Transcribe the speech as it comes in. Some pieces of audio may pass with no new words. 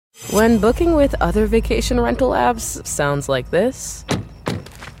When booking with other vacation rental apps sounds like this.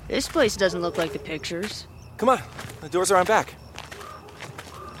 This place doesn't look like the pictures. Come on, the doors are on back.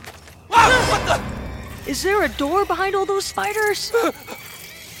 Wow, what the? Is there a door behind all those spiders?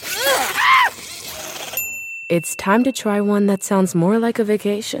 It's time to try one that sounds more like a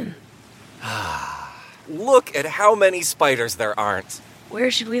vacation. Look at how many spiders there aren't. Where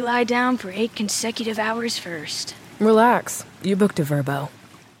should we lie down for 8 consecutive hours first? Relax. You booked a Vrbo.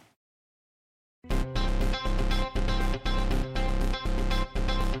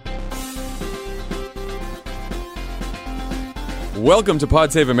 Welcome to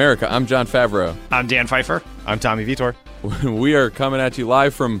Pod Save America. I'm John Favreau. I'm Dan Pfeiffer. I'm Tommy Vitor. We are coming at you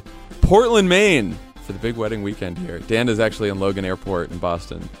live from Portland, Maine for the big wedding weekend here. Dan is actually in Logan Airport in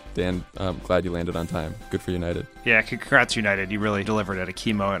Boston. Dan, I'm glad you landed on time. Good for United. Yeah, congrats, United. You really delivered at a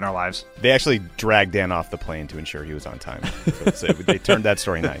key moment in our lives. They actually dragged Dan off the plane to ensure he was on time. So they turned that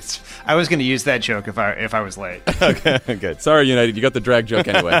story nice. I was going to use that joke if I was late. Okay, good. Sorry, United. You got the drag joke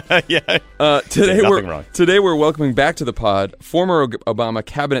anyway. Yeah. Today wrong. we're welcoming back to the pod former Obama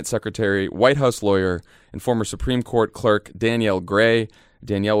cabinet secretary, White House lawyer, and former Supreme Court clerk Danielle Gray.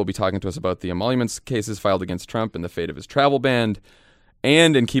 Danielle will be talking to us about the emoluments cases filed against Trump and the fate of his travel ban.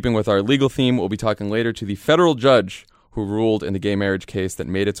 And in keeping with our legal theme, we'll be talking later to the federal judge who ruled in the gay marriage case that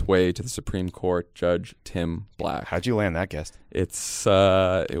made its way to the Supreme Court, Judge Tim Black. How'd you land that guest?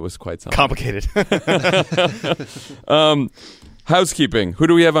 It was quite something. Complicated. Housekeeping. Who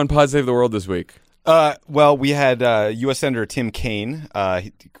do we have on Pod Save the World this week? Well, we had U.S. Senator Tim Kaine.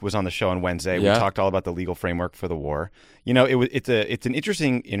 He was on the show on Wednesday. Yeah. We talked all about the legal framework for the war. You know, it's an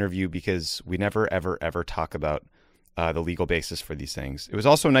interesting interview because we never, ever talk about the legal basis for these things. It was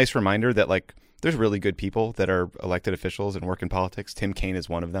also a nice reminder that, like, there's really good people that are elected officials and work in politics. Tim Kaine is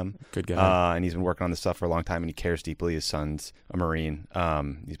one of them. Good guy. And he's been working on this stuff for a long time, and he cares deeply. His son's a Marine.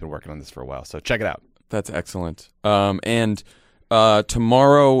 He's been working on this for a while. So check it out. That's excellent. And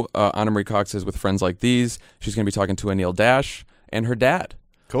tomorrow, Anna Marie Cox is with Friends Like These. She's going to be talking to Anil Dash and her dad.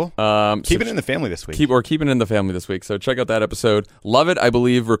 Cool. Keep it in the family this week. Keeping it in the family this week. So check out that episode. Love It, I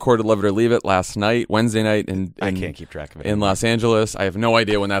believe, recorded Love It or Leave It last night, Wednesday night. I can't keep track of it. In Los Angeles. I have no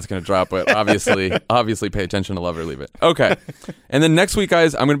idea when that's going to drop, but obviously pay attention to Love It or Leave It. Okay. And then next week,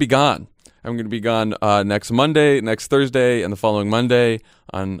 guys, I'm going to be gone. I'm going to be gone next Monday, next Thursday, and the following Monday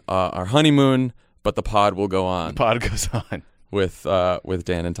on our honeymoon, but the pod will go on. The pod goes on. With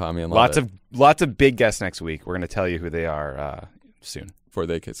Dan and Tommy and Love lots of big guests next week. We're going to tell you who they are soon. So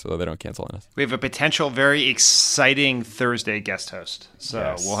they don't cancel on us. We have a potential very exciting Thursday guest host. So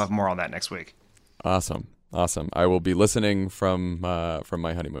Yes. We'll have more on that next week. Awesome. I will be listening from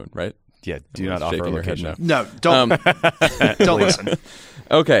my honeymoon, right? Yeah, do not offer a Shaking your head location. No, don't don't listen.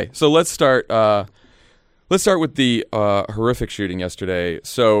 Okay, so let's start with the horrific shooting yesterday.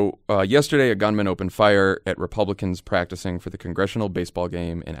 So yesterday, a gunman opened fire at Republicans practicing for the congressional baseball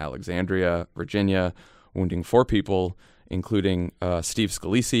game in Alexandria, Virginia, wounding 4 people, including Steve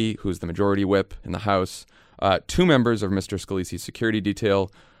Scalise, who's the majority whip in the House, 2 members of Mr. Scalise's security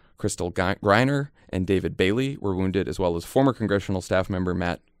detail, Crystal Griner and David Bailey, were wounded, as well as former congressional staff member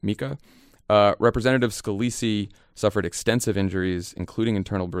Matt Mika. Representative Scalise suffered extensive injuries, including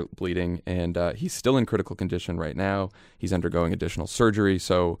internal bleeding, and he's still in critical condition right now. He's undergoing additional surgery,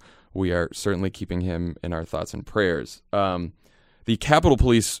 so we are certainly keeping him in our thoughts and prayers. The Capitol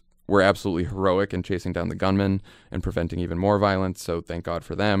Police were absolutely heroic in chasing down the gunman and preventing even more violence, so thank God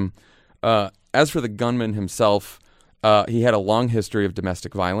for them. As for the gunman himself, he had a long history of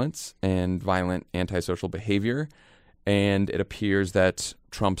domestic violence and violent antisocial behavior, and it appears that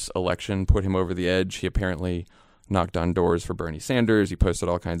Trump's election put him over the edge. He apparently knocked on doors for Bernie Sanders. He posted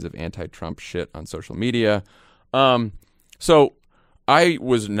all kinds of anti-Trump shit on social media. So I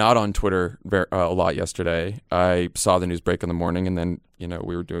was not on Twitter a lot yesterday. I saw the news break in the morning, and then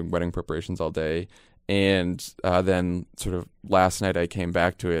we were doing wedding preparations all day. And then sort of last night I came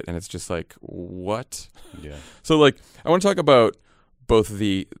back to it, and it's just like, what? Yeah. So I want to talk about both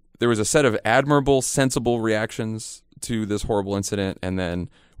there was a set of admirable, sensible reactions to this horrible incident, and then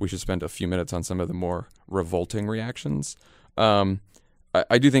we should spend a few minutes on some of the more revolting reactions.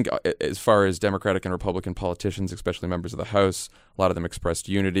 I do think as far as Democratic and Republican politicians, especially members of the House, a lot of them expressed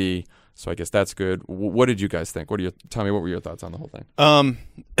unity. So I guess that's good. What did you guys think? Tommy, what were your thoughts on the whole thing?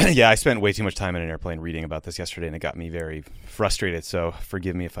 Yeah, I spent way too much time in an airplane reading about this yesterday, and it got me very frustrated. So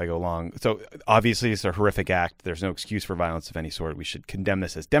forgive me if I go long. So obviously it's a horrific act. There's no excuse for violence of any sort. We should condemn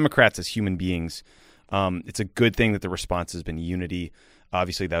this as Democrats, as human beings. It's a good thing that the response has been unity.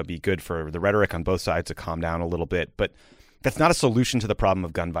 Obviously that would be good for the rhetoric on both sides to calm down a little bit. But That's not a solution to the problem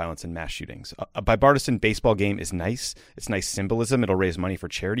of gun violence and mass shootings. A bipartisan baseball game is nice. It's nice symbolism. It'll raise money for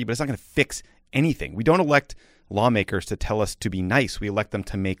charity, but it's not going to fix anything. We don't elect lawmakers to tell us to be nice. We elect them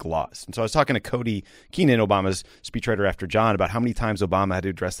to make laws. And so I was talking to Cody Keenan, Obama's speechwriter after John, about how many times Obama had to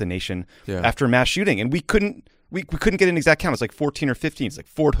address the nation after a mass shooting. And we couldn't get an exact count. It's like 14 or 15. It's like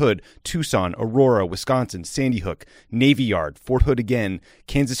Fort Hood, Tucson, Aurora, Wisconsin, Sandy Hook, Navy Yard, Fort Hood again,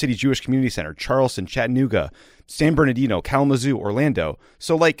 Kansas City Jewish Community Center, Charleston, Chattanooga, San Bernardino, Kalamazoo, Orlando.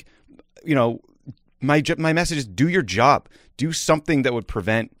 So like, my message is do your job. Do something that would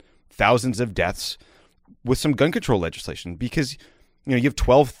prevent thousands of deaths with some gun control legislation, because you have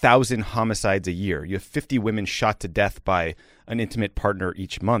 12,000 homicides a year. You have 50 women shot to death by an intimate partner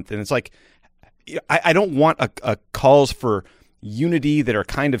each month. And it's like, I don't want a calls for unity that are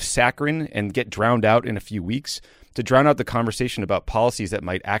kind of saccharine and get drowned out in a few weeks to drown out the conversation about policies that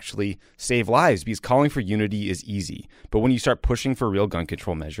might actually save lives, because calling for unity is easy. But when you start pushing for real gun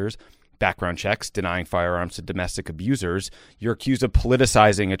control measures, background checks, denying firearms to domestic abusers, you're accused of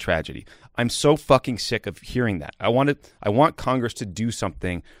politicizing a tragedy. I'm so fucking sick of hearing that. I want Congress to do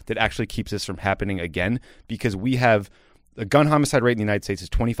something that actually keeps this from happening again, because we have the gun homicide rate in the United States is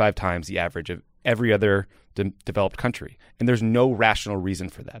 25 times the average of every other developed country. And there's no rational reason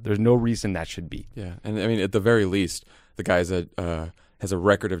for that. There's no reason that should be. Yeah. And I mean, at the very least, the guy has a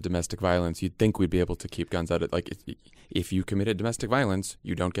record of domestic violence. You'd think we'd be able to keep guns out. Like, if you committed domestic violence,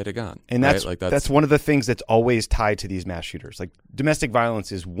 you don't get a gun. And right? that's one of the things that's always tied to these mass shooters. Like, domestic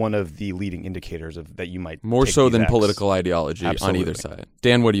violence is one of the leading indicators of that you might more take so these than acts. political ideology on either side.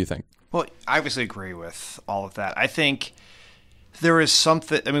 Dan, what do you think? Well, I obviously agree with all of that. I think there is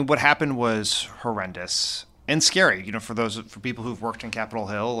something. I mean, what happened was horrendous and scary. For people who've worked in Capitol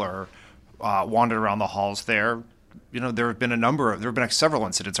Hill or wandered around the halls there. There have been several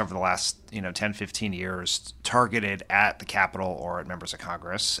incidents over the last 10, 15 years targeted at the Capitol or at members of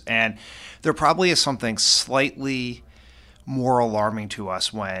Congress, and there probably is something slightly more alarming to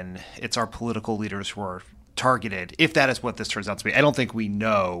us when it's our political leaders who are targeted, if that is what this turns out to be. I don't think we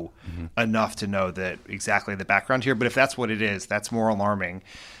know enough to know that exactly the background here, but if that's what it is, that's more alarming.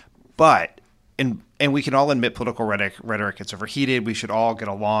 But and we can all admit political rhetoric gets overheated. We should all get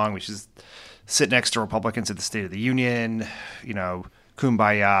along. We should sit next to Republicans at the State of the Union,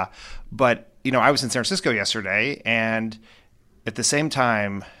 kumbaya. But, I was in San Francisco yesterday, and at the same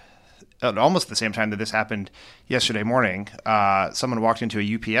time, almost the same time that this happened yesterday morning, someone walked into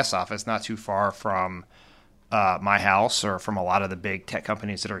a UPS office not too far from my house or from a lot of the big tech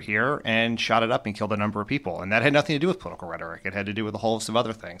companies that are here and shot it up and killed a number of people. And that had nothing to do with political rhetoric. It had to do with a whole host of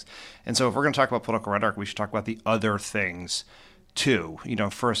other things. And so if we're going to talk about political rhetoric, we should talk about the other things too.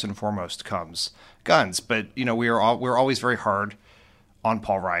 First and foremost comes guns. But, we're always very hard on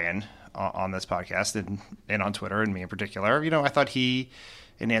Paul Ryan on this podcast and on Twitter, and me in particular. I thought he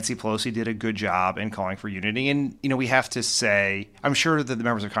and Nancy Pelosi did a good job in calling for unity. And, we have to say, I'm sure that the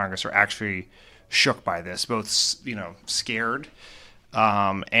members of Congress are actually shook by this, both, scared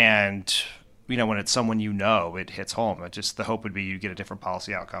and, when it's someone it hits home. The hope would be you get a different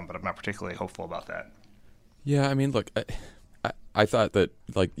policy outcome, but I'm not particularly hopeful about that. Yeah, I mean, look, I thought that,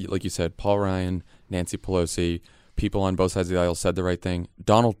 like you said, Paul Ryan, Nancy Pelosi, people on both sides of the aisle said the right thing.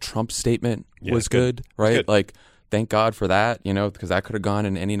 Donald Trump's statement was good, right? Good. Like, thank God for that, because that could have gone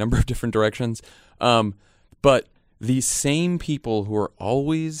in any number of different directions. But these same people who are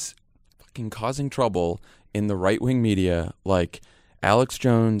always fucking causing trouble in the right-wing media, like Alex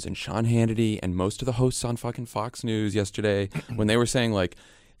Jones and Sean Hannity and most of the hosts on fucking Fox News yesterday, when they were saying, like,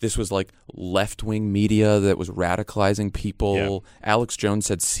 this was like left-wing media that was radicalizing people. Yeah. Alex Jones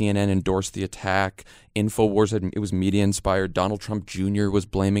said CNN endorsed the attack. InfoWars said it was media-inspired. Donald Trump Jr. was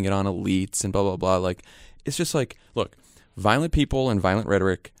blaming it on elites and blah, blah, blah. Like, it's just like, look, violent people and violent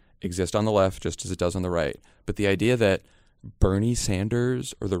rhetoric exist on the left just as it does on the right. But the idea that Bernie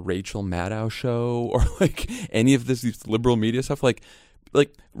Sanders or the Rachel Maddow show or like any of this liberal media stuff, like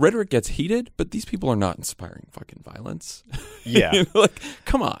rhetoric gets heated, but these people are not inspiring fucking violence. Yeah. Like,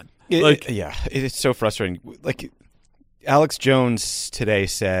 come on. It's so frustrating. Like, Alex Jones today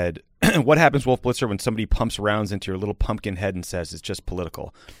said, what happens, Wolf Blitzer, when somebody pumps rounds into your little pumpkin head and says it's just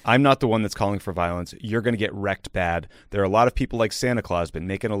political? I'm not the one that's calling for violence. You're going to get wrecked bad. There are a lot of people like Santa Claus, been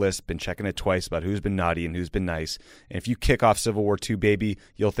making a list, been checking it twice about who's been naughty and who's been nice. And if you kick off Civil War II, baby,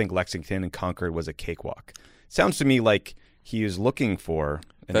 you'll think Lexington and Concord was a cakewalk. Sounds to me like he is looking for,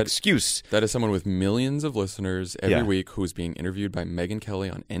 an excuse. That is someone with millions of listeners every Yeah. week who's being interviewed by Megyn Kelly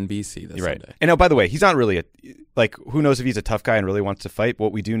on NBC this You're right. Sunday. And now, by the way, he's not really who knows if he's a tough guy and really wants to fight.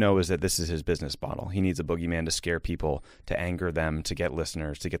 What we do know is that this is his business model. He needs a boogeyman to scare people, to anger them, to get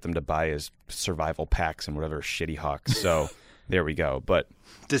listeners, to get them to buy his survival packs and whatever shitty hawks. So there we go. But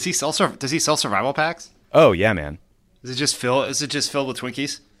Does he sell survival packs? oh yeah, man. Is it just filled with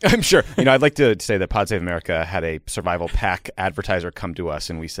Twinkies? I'm sure. I'd like to say that Pod Save America had a survival pack advertiser come to us,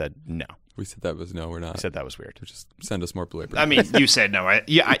 and we said no. We said that was no, we're not. We said that was weird. Just send us more Blue Apron. I mean, you said no.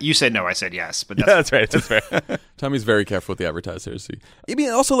 You said no. I said yes. But Yeah, that's right. That's right. Tommy's very careful with the advertisers. I mean,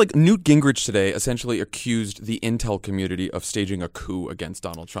 also, like, Newt Gingrich today essentially accused the intel community of staging a coup against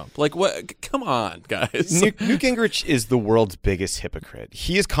Donald Trump. Like, what? Come on, guys. Newt Gingrich is the world's biggest hypocrite.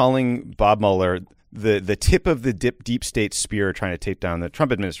 He is calling Bob Mueller the tip of the deep state spear trying to take down the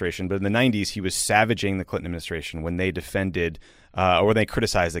Trump administration. But in the 90s, he was savaging the Clinton administration when they defended or when they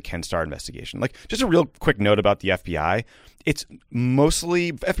criticized the Ken Starr investigation. Like, just a real quick note about the FBI. It's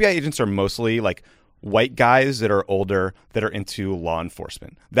mostly, FBI agents are mostly like white guys that are older that are into law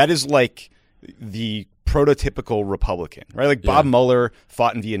enforcement. That is like the prototypical Republican, right? Like Bob Mueller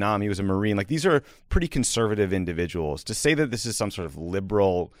fought in Vietnam. He was a Marine. Like, these are pretty conservative individuals. To say that this is some sort of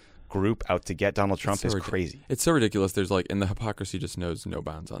liberal group out to get Donald Trump is crazy. It's so ridiculous. There's like, and the hypocrisy just knows no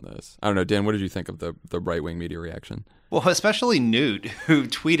bounds on this. I don't know, Dan, what did you think of the right-wing media reaction? Well, especially Newt, who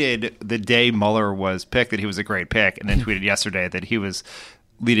tweeted the day Mueller was picked that he was a great pick, and then tweeted yesterday that he was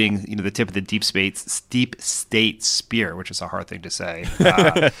leading, the tip of the deep state spear, which is a hard thing to say.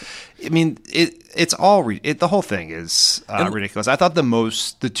 I mean, it's all the whole thing is ridiculous. I thought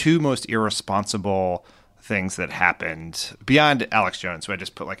the two most irresponsible things that happened beyond Alex Jones, who I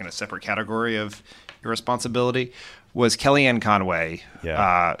just put like in a separate category of irresponsibility, was Kellyanne Conway,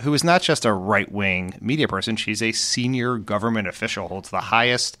 who is not just a right-wing media person. She's a senior government official, holds the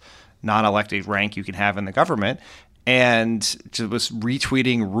highest non-elected rank you can have in the government, and just was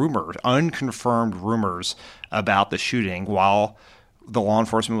retweeting unconfirmed rumors about the shooting while the law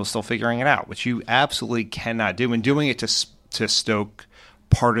enforcement was still figuring it out, which you absolutely cannot do, and doing it to stoke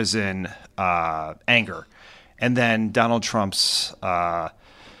partisan anger. And then Donald Trump's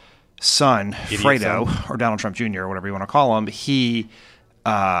son, Fredo, or Donald Trump Jr., or whatever you want to call him, he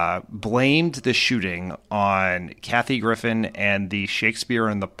blamed the shooting on Kathy Griffin and the Shakespeare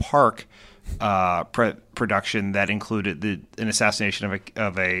in the Park production that included an assassination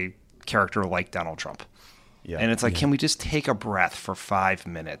of a character like Donald Trump. Yeah. And it's like, can we just take a breath for 5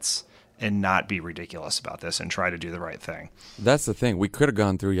 minutes and not be ridiculous about this and try to do the right thing? That's the thing. We could have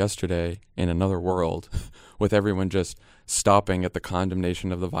gone through yesterday in another world with everyone just stopping at the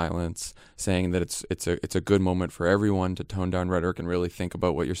condemnation of the violence, saying that it's a good moment for everyone to tone down rhetoric and really think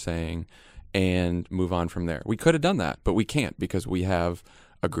about what you're saying and move on from there. We could have done that, but we can't because we have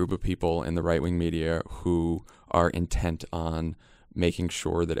a group of people in the right-wing media who are intent on making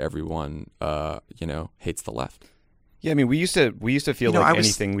sure that everyone hates the left. Yeah, I mean, we used to feel like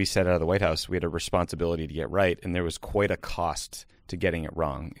anything we said out of the White House, we had a responsibility to get right, and there was quite a cost to getting it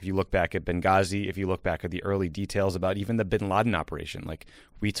wrong. If you look back at Benghazi, if you look back at the early details about even the Bin Laden operation, like,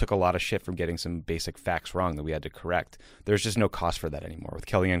 we took a lot of shit from getting some basic facts wrong that we had to correct. There's just no cost for that anymore with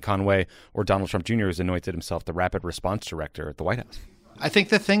Kellyanne Conway or Donald Trump Jr., who's anointed himself the Rapid Response Director at the White House. I think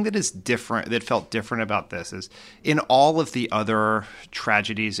the thing that felt different about this is in all of the other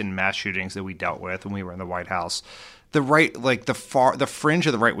tragedies and mass shootings that we dealt with when we were in the White House, the fringe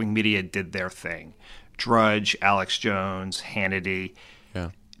of the right-wing media did their thing. Drudge, Alex Jones, Hannity. Yeah.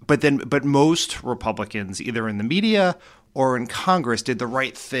 But most Republicans, either in the media or in Congress, did the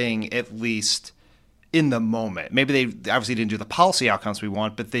right thing, at least in the moment. Maybe they obviously didn't do the policy outcomes we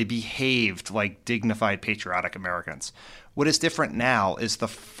want, but they behaved like dignified, patriotic Americans. What is different now is the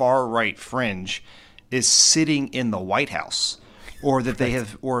far-right fringe is sitting in the White House, or that they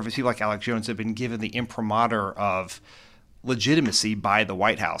have, or if people like Alex Jones have been given the imprimatur of legitimacy by the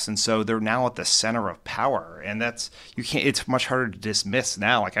White House, and so they're now at the center of power, and it's much harder to dismiss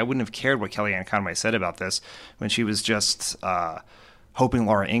now. Like, I wouldn't have cared what Kellyanne Conway said about this when she was just hoping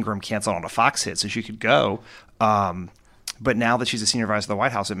Laura Ingraham canceled on a Fox hit so she could go, but now that she's a senior advisor to the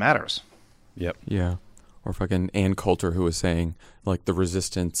White House, it matters. Yep. Yeah. Or fucking Ann Coulter, who was saying, like, the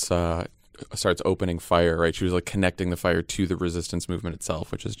resistance starts opening fire, right? She was, like, connecting the fire to the resistance movement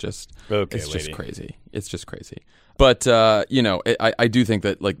itself, which is just, just crazy. It's just crazy. But, I do think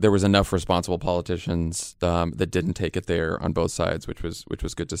that, like, there was enough responsible politicians that didn't take it there on both sides, which was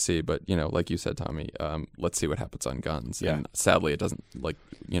good to see. But, like you said, Tommy, let's see what happens on guns. Yeah. And sadly, it doesn't, like,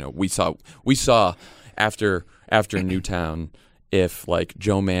 we saw after Newtown, if, like,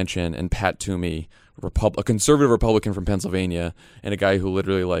 Joe Manchin and Pat Toomey a conservative Republican from Pennsylvania and a guy who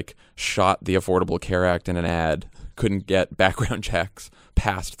literally like shot the Affordable Care Act in an ad couldn't get background checks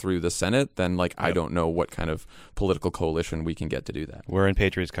passed through the Senate, then like I don't know what kind of political coalition we can get to do that. We're in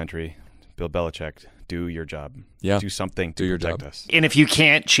Patriots country. Bill Belichick, do your job. Yeah. Do something to Do your protect job. us. And if you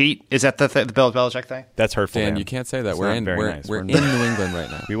can't cheat, is that the Bill Belichick thing? That's hurtful, Dan, man. you can't say that. It's We're not in very we're, nice. we're We're in not- New England right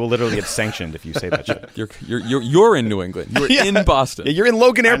now. We will literally get sanctioned if you say that shit. You're in New England. You're Yeah. in Boston. Yeah, you're in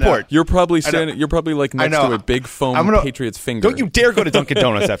Logan Airport. You're probably standing. You're probably like next know. to a big foam I'm gonna- Patriots finger. Don't you dare go to Dunkin'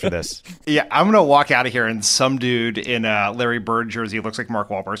 Donuts after this. Yeah, I'm gonna walk out of here and some dude in a Larry Bird jersey who looks like Mark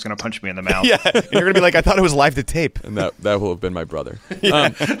Wahlberg is gonna punch me in the mouth. Yeah, and you're gonna be like, I thought it was live to tape. And that will have been my brother.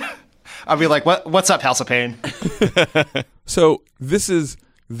 I'll be like, "What's up, House of Pain?" So this is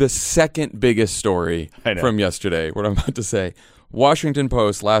the second biggest story I know. from yesterday, what I'm about to say. Washington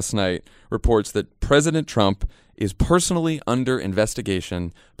Post last night reports that President Trump is personally under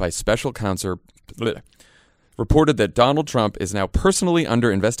investigation by special counsel. Reported that Donald Trump is now personally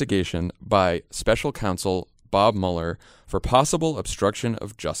under investigation by special counsel Bob Mueller for possible obstruction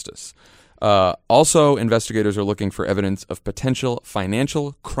of justice. Also, investigators are looking for evidence of potential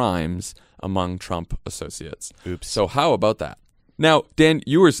financial crimes among Trump associates. Oops. So how about that? Now, Dan,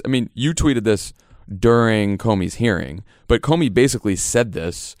 you tweeted this during Comey's hearing, but Comey basically said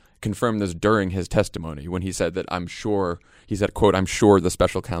this, confirmed this during his testimony when he said that he said, quote, I'm sure the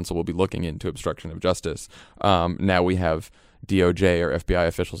special counsel will be looking into obstruction of justice. Now we have DOJ or FBI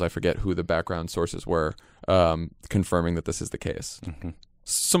officials, I forget who the background sources were, confirming that this is the case. Mm-hmm.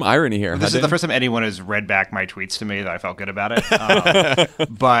 Some irony here. This is the first time anyone has read back my tweets to me that I felt good about it.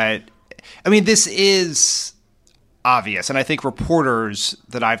 But I mean, this is obvious, and I think reporters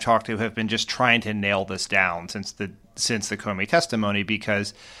that I've talked to have been just trying to nail this down since the Comey testimony,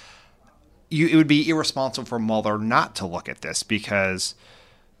 because it would be irresponsible for Mueller not to look at this, because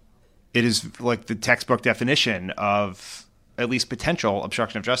it is like the textbook definition of at least potential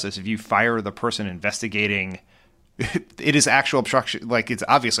obstruction of justice. If you fire the person investigating, it is actual obstruction. Like, it's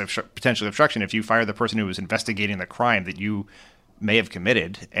obviously potentially obstruction if you fire the person who was investigating the crime that you may have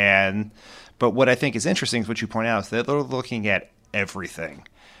committed. But what I think is interesting is what you point out is that they're looking at everything,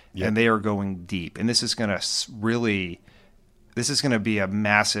 and they are going deep. And this is going to be a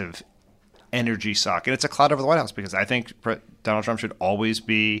massive energy suck, and it's a cloud over the White House, because I think Donald Trump should always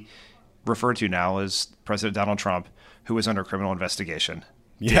be referred to now as President Donald Trump, who is under criminal investigation.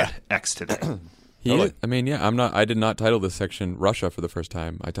 Yeah. Did X today. I did not title this section Russia for the first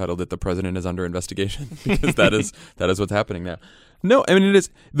time. I titled it "The President is Under Investigation" because that is what's happening now. No, I mean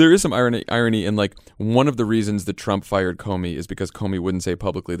there is some irony in, like, one of the reasons that Trump fired Comey is because Comey wouldn't say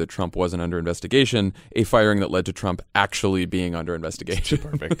publicly that Trump wasn't under investigation, a firing that led to Trump actually being under investigation.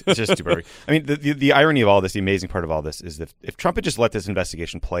 Perfect. It's just too perfect. I mean, the irony of all this, the amazing part of all this, is that if Trump had just let this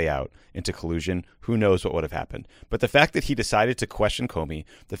investigation play out into collusion, who knows what would have happened. But the fact that he decided to question Comey,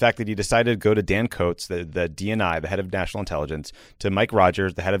 the fact that he decided to go to Dan Coates, the DNI, the head of national intelligence, to Mike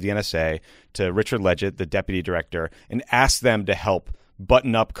Rogers, the head of the NSA, to Richard Leggett, the deputy director, and ask them to help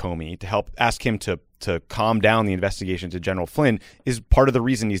button up Comey, to help ask him to calm down the investigation to General Flynn, is part of the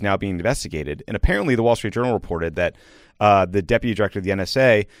reason he's now being investigated. And apparently the Wall Street Journal reported that the deputy director of the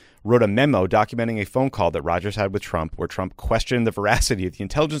NSA wrote a memo documenting a phone call that Rogers had with Trump, where Trump questioned the veracity of the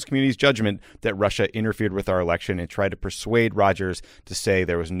intelligence community's judgment that Russia interfered with our election and tried to persuade Rogers to say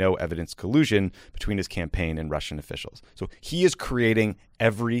there was no evidence collusion between his campaign and Russian officials. So he is creating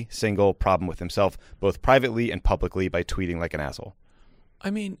every single problem with himself, both privately and publicly, by tweeting like an asshole.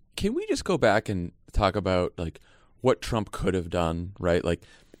 I mean, can we just go back and talk about, like, what Trump could have done, right? Like,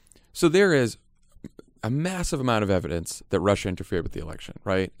 so there is a massive amount of evidence that Russia interfered with the election,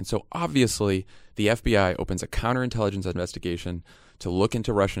 right? And so obviously the FBI opens a counterintelligence investigation to look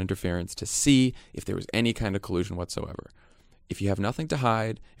into Russian interference to see if there was any kind of collusion whatsoever. If you have nothing to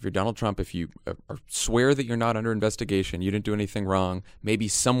hide, if you're Donald Trump, if you swear that you're not under investigation, you didn't do anything wrong, maybe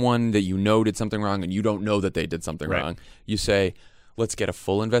someone that you know did something wrong and you don't know that they did something wrong, you say, let's get a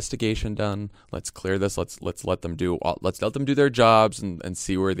full investigation done. Let's clear this. Let's let them do their jobs and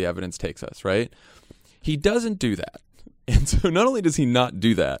see where the evidence takes us, right? He doesn't do that. And so not only does he not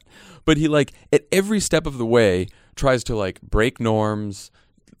do that, but he, like, at every step of the way tries to, like, break norms,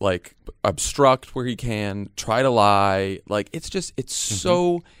 like, obstruct where he can, try to lie. Like,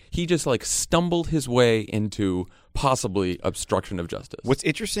 so he just, like, stumbled his way into possibly obstruction of justice. What's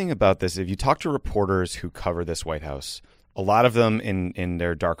interesting about this, if you talk to reporters who cover this White House, a lot of them in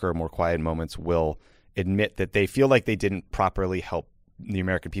their darker, more quiet moments will admit that they feel like they didn't properly help the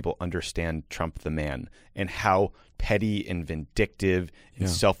American people understand Trump the man, and how petty and vindictive and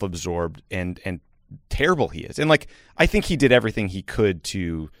self-absorbed and terrible he is. And like, I think he did everything he could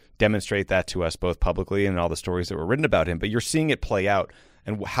to demonstrate that to us both publicly and all the stories that were written about him. But you're seeing it play out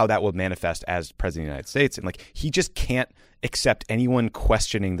and how that will manifest as president of the United States. And like, he just can't accept anyone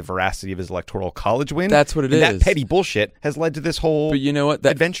questioning the veracity of his electoral college win. That's what it and is. That petty bullshit has led to this whole But you know what?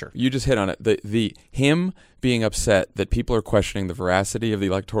 adventure. You just hit on it. The him being upset that people are questioning the veracity of the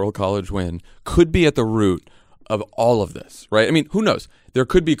electoral college win could be at the root of all of this, right? I mean, who knows? There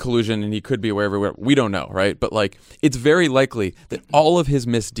could be collusion and he could be aware everywhere. We don't know, right? But like, it's very likely that all of his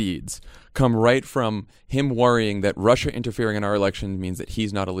misdeeds come right from him worrying that Russia interfering in our election means that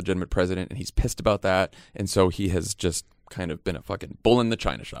he's not a legitimate president, and he's pissed about that. And so he has just kind of been a fucking bull in the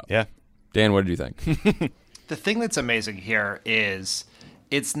china shop. Yeah. Dan, what did you think? The thing that's amazing here is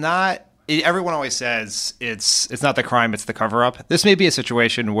it's not. Everyone always says it's not the crime, it's the cover up. This may be a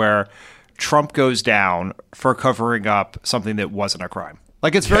situation where Trump goes down for covering up something that wasn't a crime.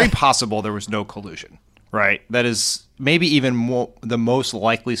 Like, it's very possible there was no collusion, right? That is maybe even the most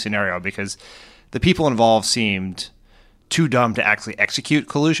likely scenario, because the people involved seemed too dumb to actually execute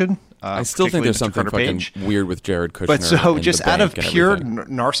collusion. I still think there's something fucking weird with Jared Kushner. But so, and just the out of bank and pure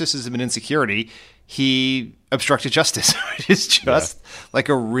everything. narcissism and insecurity, he obstructed justice. It's just like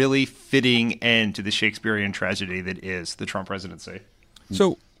a really fitting end to the Shakespearean tragedy that is the Trump presidency.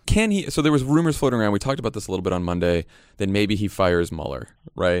 So can he? So there was rumors floating around. We talked about this a little bit on Monday. That maybe he fires Mueller,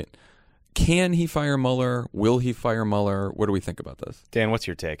 right? Can he fire Mueller? Will he fire Mueller? What do we think about this? Dan, what's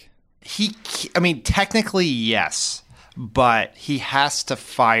your take? I mean, technically, yes, but he has to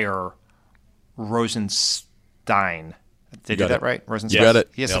fire Rosenstein. Did I do that right? Rosenstein. You got it.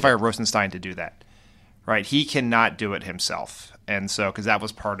 He has to fire Rosenstein to do that, right? He cannot do it himself. And so, because that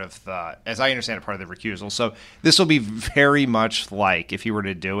was part of the, as I understand it, part of the recusal. So this will be very much like, if he were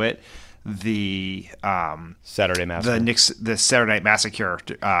to do it, the Saturday Massacre. the Saturday Night Massacre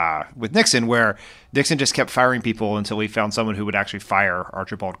with Nixon, where Nixon just kept firing people until he found someone who would actually fire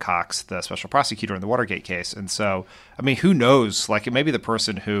Archibald Cox, the special prosecutor in the Watergate case. And so, I mean, who knows? Like, maybe the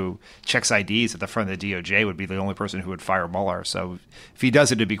person who checks IDs at the front of the DOJ would be the only person who would fire Mueller. So if he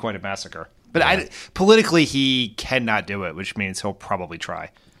does it, it'd be quite a massacre. But politically, he cannot do it, which means he'll probably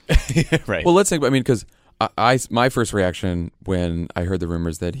try. Right. Well, let's think. I mean, because my first reaction when I heard the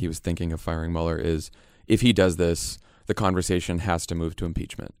rumors that he was thinking of firing Mueller is, if he does this, the conversation has to move to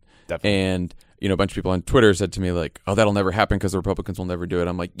impeachment. Definitely. And a bunch of people on Twitter said to me like, "Oh, that'll never happen because the Republicans will never do it."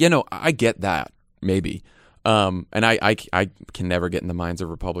 I'm like, I get that, maybe. And I can never get in the minds of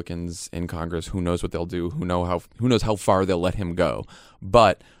Republicans in Congress. Who knows what they'll do? Who knows how far they'll let him go?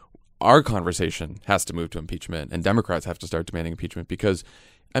 But our conversation has to move to impeachment, and Democrats have to start demanding impeachment, because,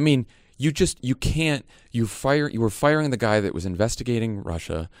 I mean, you were firing the guy that was investigating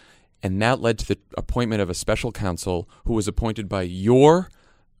Russia, and that led to the appointment of a special counsel who was appointed by your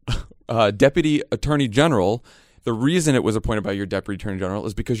deputy attorney general. The reason it was appointed by your deputy attorney general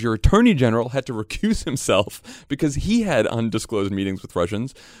is because your attorney general had to recuse himself because he had undisclosed meetings with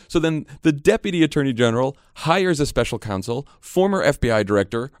Russians. So then the deputy attorney general hires a special counsel, former FBI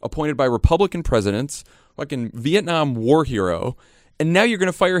director, appointed by Republican presidents, fucking Vietnam war hero, and now you're going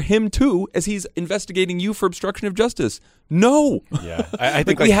to fire him too, as he's investigating you for obstruction of justice. No. Yeah, I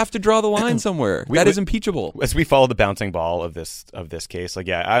think we have to draw the line somewhere. That is impeachable. As we follow the bouncing ball of this case, like,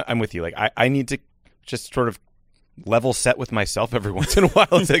 I'm with you. Like, I need to just sort of level set with myself every once in a while.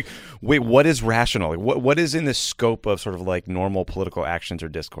 It's like, wait, what is rational? Like, what is in the scope of sort of like normal political actions or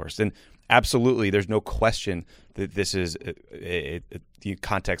discourse? And absolutely, there's no question that this is the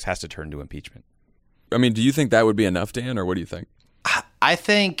context has to turn to impeachment. I mean, do you think that would be enough, Dan, or what do you think? I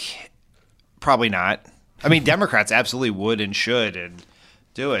think probably not. I mean, Democrats absolutely would and should and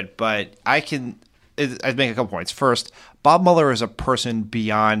do it, but I'd make a couple points. First, Bob Mueller is a person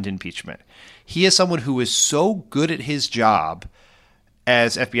beyond impeachment. He is someone who is so good at his job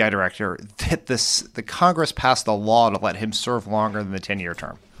as FBI director that the Congress passed a law to let him serve longer than the 10-year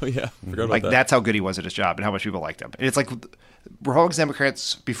term. Oh, yeah. Forgot about Like, that. that's how good he was at his job and how much people liked him. And it's like Republicans and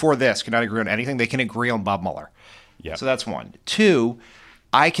Democrats before this cannot agree on anything. They can agree on Bob Mueller. Yeah. So that's one. Two,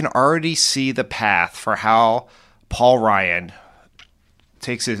 I can already see the path for how Paul Ryan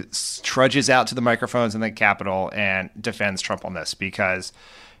trudges out to the microphones in the Capitol and defends Trump on this, because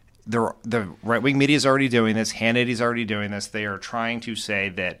the right-wing media is already doing this. Hannity's already doing this. They are trying to say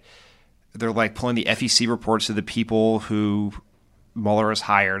that they're like pulling the FEC reports to the people who Mueller has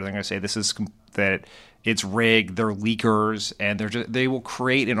hired. They're going to say that it's rigged. They're leakers, and they will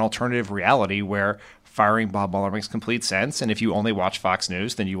create an alternative reality where firing Bob Mueller makes complete sense. And if you only watch Fox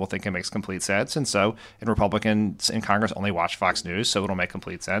News, then you will think it makes complete sense. And Republicans in Congress only watch Fox News, so it'll make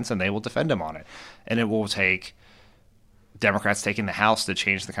complete sense, and they will defend him on it. And it will take Democrats taking the House to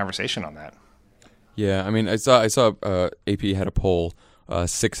change the conversation on that. Yeah, I mean, I saw AP had a poll.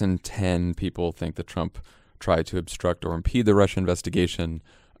 6 in 10 people think that Trump tried to obstruct or impede the Russia investigation.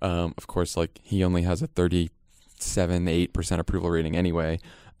 Of course, like he only has a 37-8% approval rating anyway.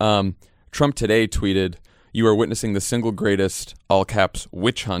 Trump today tweeted, "You are witnessing the single greatest, all caps,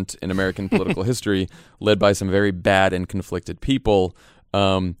 witch hunt in American political history, led by some very bad and conflicted people."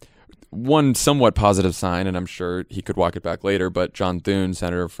 One somewhat positive sign, and I'm sure he could walk it back later, but John Thune,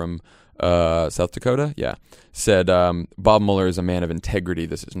 senator from South Dakota, said Bob Mueller is a man of integrity.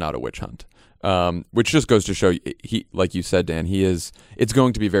 This is not a witch hunt. Which just goes to show, he, like you said, Dan, it's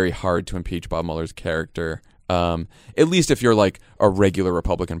going to be very hard to impeach Bob Mueller's character. At least if you're like a regular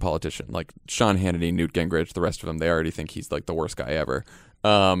Republican politician, like Sean Hannity, Newt Gingrich, the rest of them, they already think he's like the worst guy ever.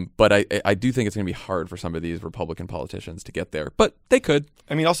 But I do think it's going to be hard for some of these Republican politicians to get there, but they could.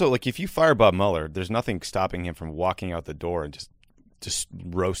 I mean, also, like, if you fire Bob Mueller, there's nothing stopping him from walking out the door and just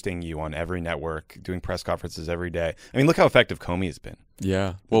roasting you on every network, doing press conferences every day. I mean, look how effective Comey has been.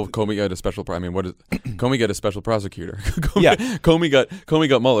 Yeah. Well, Comey got a special. Comey got a special prosecutor. Comey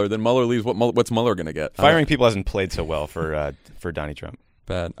got Mueller. Then Mueller leaves. What's Mueller going to get? Firing people hasn't played so well for Donnie Trump.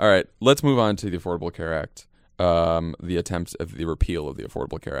 Bad. All right. Let's move on to the Affordable Care Act. The attempts of the repeal of the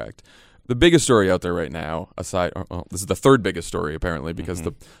Affordable Care Act. The biggest story out there right now, this is the third biggest story apparently, because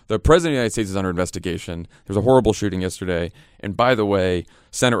the president of the United States is under investigation. There was a horrible shooting yesterday, and by the way,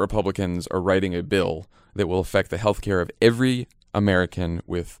 Senate Republicans are writing a bill that will affect the health care of every American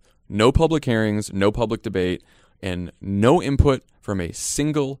with no public hearings, no public debate, and no input from a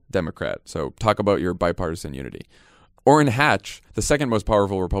single Democrat. So talk about your bipartisan unity. Orrin Hatch, the second most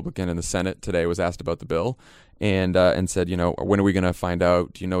powerful Republican in the Senate today, was asked about the bill and said, when are we going to find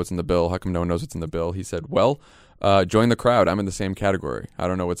out? Do you know what's in the bill? How come no one knows what's in the bill? He said, join the crowd. I'm in the same category. I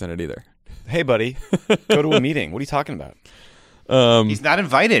don't know what's in it either. Hey, buddy, go to a meeting. What are you talking about? He's not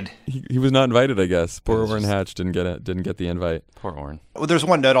invited. He was not invited, I guess. Poor Orrin Hatch didn't get the invite. Poor Orrin. Well, there's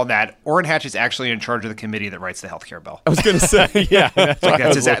one note on that. Orrin Hatch is actually in charge of the committee that writes the healthcare bill. I was going to say, yeah.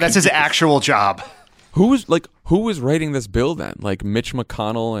 That's his actual job. Who was writing this bill then? Like Mitch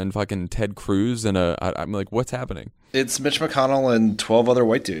McConnell and fucking Ted Cruz I'm like, what's happening? It's Mitch McConnell and 12 other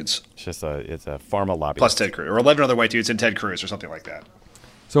white dudes. It's a pharma lobby. Plus Ted Cruz, or 11 other white dudes and Ted Cruz or something like that.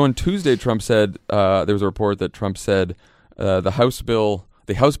 So on Tuesday, Trump said, there was a report that Trump said the House bill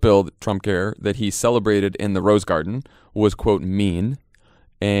Trump Care that he celebrated in the Rose Garden was, quote, mean.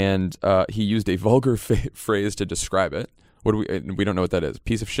 And he used a vulgar phrase to describe it. We don't know what that is.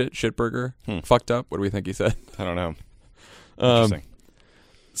 Piece of shit, shitburger, fucked up. What do we think he said? I don't know. Interesting.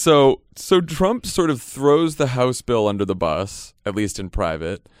 So Trump sort of throws the House bill under the bus, at least in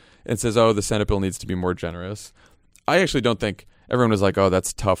private, and says, "Oh, the Senate bill needs to be more generous." I actually don't think everyone was like, "Oh,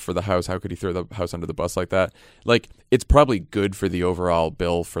 that's tough for the House. How could he throw the House under the bus like that?" Like, it's probably good for the overall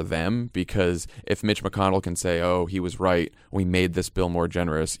bill for them, because if Mitch McConnell can say, "Oh, he was right. We made this bill more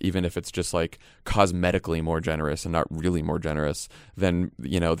generous," even if it's just like cosmetically more generous and not really more generous, then,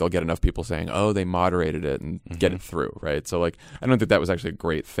 they'll get enough people saying, "Oh, they moderated it," and get it through, right? So, like, I don't think that was actually a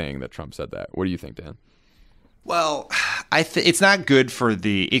great thing that Trump said that. What do you think, Dan? Well, it's not good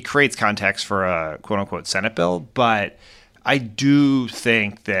it creates context for a quote unquote Senate bill, but I do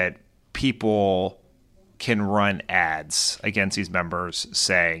think that people can run ads against these members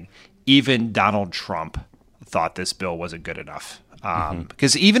saying even Donald Trump thought this bill wasn't good enough.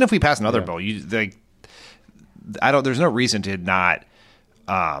 Because even if we pass another bill, there's no reason to not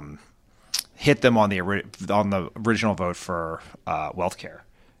hit them on the original vote for wealth care.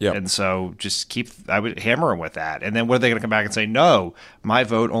 Yep. And so I would hammer them with that. And then what are they going to come back and say? No, my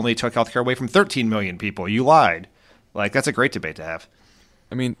vote only took healthcare away from 13 million people. You lied. Like, that's a great debate to have.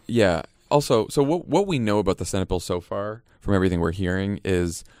 I mean, yeah. Also, so what we know about the Senate bill so far from everything we're hearing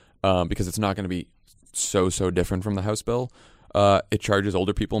is, because it's not going to be so different from the House bill, it charges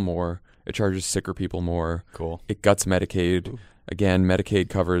older people more. It charges sicker people more. Cool. It guts Medicaid. Ooh. Again, Medicaid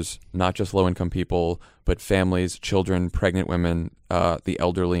covers not just low-income people, but families, children, pregnant women, the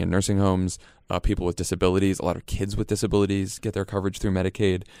elderly in nursing homes, people with disabilities. A lot of kids with disabilities get their coverage through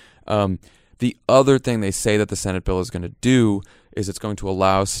Medicaid. The other thing they say that the Senate bill is going to do is it's going to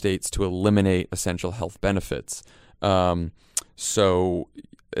allow states to eliminate essential health benefits. So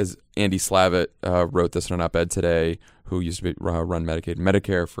as Andy Slavitt wrote this in an op-ed today, who used to run Medicaid and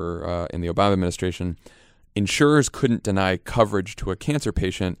Medicare for in the Obama administration, insurers couldn't deny coverage to a cancer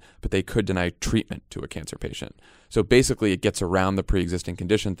patient, but they could deny treatment to a cancer patient. So basically it gets around the pre-existing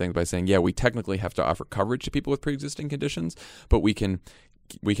condition thing by saying, yeah, we technically have to offer coverage to people with pre-existing conditions, but we can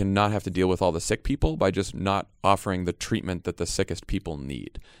not have to deal with all the sick people by just not offering the treatment that the sickest people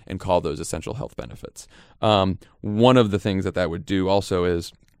need and call those essential health benefits. One of the things that would do also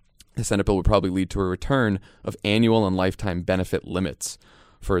is The Senate bill would probably lead to a return of annual and lifetime benefit limits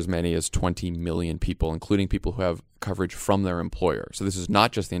for as many as 20 million people, including people who have coverage from their employer. So this is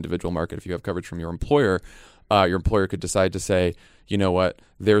not just the individual market. If you have coverage from your employer could decide to say, you know what,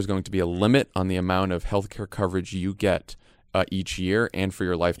 there's going to be a limit on the amount of healthcare coverage you get each year and for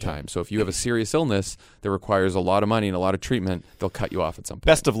your lifetime. So if you have a serious illness that requires a lot of money and a lot of treatment, they'll cut you off at some point.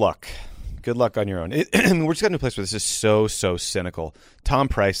 Best of luck. Good luck on your own. We're just getting to a place where this is so cynical. Tom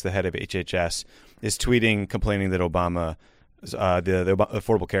Price, the head of HHS, is tweeting, complaining that Obama, the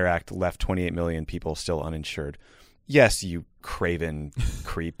Affordable Care Act left 28 million people still uninsured. Yes, you craven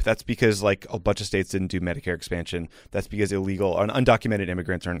creep. That's because like a bunch of states didn't do Medicare expansion. That's because illegal and undocumented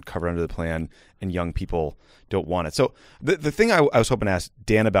immigrants aren't covered under the plan, and young people don't want it. So the thing I was hoping to ask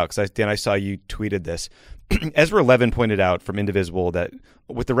Dan about, because Dan, I saw you tweeted this. Ezra Levin pointed out from Indivisible that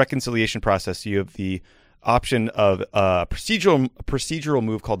with the reconciliation process, you have the option of a procedural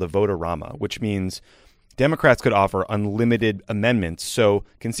move called the vote-a-rama, which means Democrats could offer unlimited amendments. So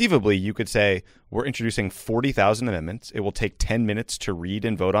conceivably, you could say, we're introducing 40,000 amendments. It will take 10 minutes to read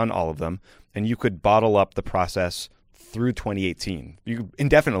and vote on all of them. And you could bottle up the process through 2018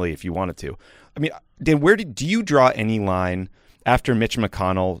 indefinitely if you wanted to. I mean, Dan, where do you draw any line after Mitch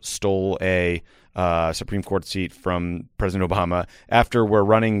McConnell stole a Supreme Court seat from President Obama, after we're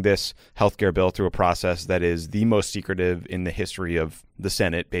running this healthcare bill through a process that is the most secretive in the history of the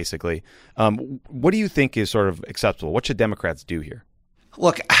Senate, basically? What do you think is sort of acceptable? What should Democrats do here?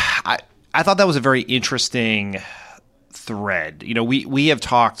 Look, I thought that was a very interesting thread. You know, we have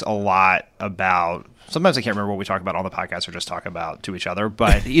talked a lot about, sometimes I can't remember what we talk about on the podcast or just talk about to each other,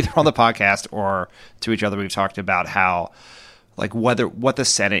 but either on the podcast or to each other, we've talked about how, like, what the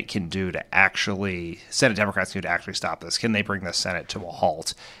Senate can do to actually, Senate Democrats can do to actually stop this. Can they bring the Senate to a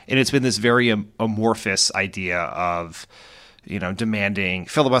halt? And it's been this very amorphous idea of, you know, demanding,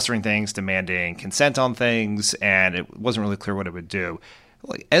 filibustering things, demanding consent on things, and it wasn't really clear what it would do.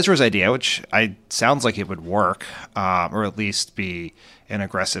 Like Ezra's idea, which sounds like it would work, or at least be an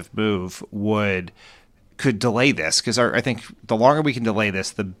aggressive move, could delay this, because I think the longer we can delay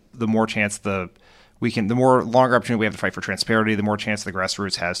this, the more chance the more longer opportunity we have to fight for transparency, the more chance the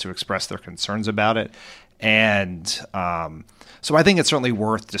grassroots has to express their concerns about it. And so I think it's certainly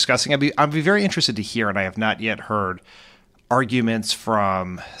worth discussing. I'd be very interested to hear, and I have not yet heard arguments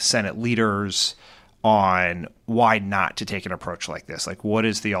from Senate leaders on why not to take an approach like this. Like, what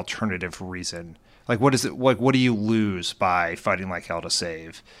is the alternative reason? Like, what do you lose by fighting like hell to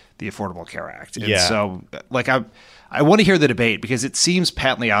save the Affordable Care Act? And so, like, I want to hear the debate, because it seems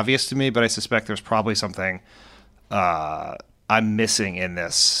patently obvious to me, but I suspect there's probably something I'm missing in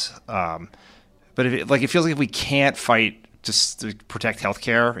this. But it feels like if we can't fight just to protect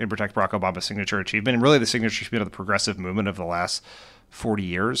healthcare and protect Barack Obama's signature achievement, and really the signature achievement of the progressive movement of the last 40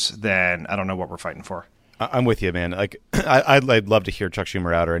 years, then I don't know what we're fighting for. I'm with you, man. Like, I'd love to hear Chuck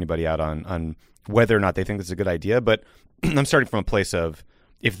Schumer out or anybody out on whether or not they think this is a good idea. But I'm starting from a place of,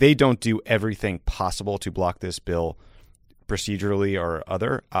 if they don't do everything possible to block this bill procedurally or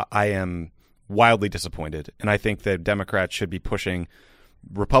other, I am wildly disappointed. And I think that Democrats should be pushing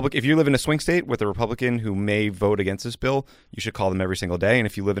if you live in a swing state with a Republican who may vote against this bill, you should call them every single day. And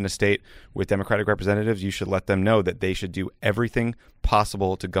if you live in a state with Democratic representatives, you should let them know that they should do everything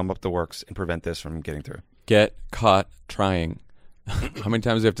possible to gum up the works and prevent this from getting through. Get caught trying. How many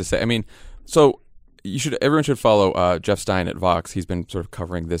times do you have to say? I mean, so everyone should follow Jeff Stein at Vox. He's been sort of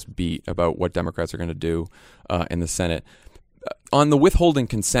covering this beat about what Democrats are going to do in the Senate. On the withholding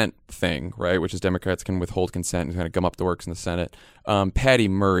consent thing, right, which is Democrats can withhold consent and kind of gum up the works in the Senate, Patty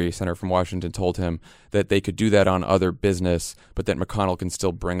Murray, senator from Washington, told him that they could do that on other business, but that McConnell can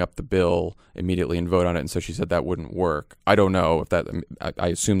still bring up the bill immediately and vote on it. And so she said that wouldn't work. I don't know if that – I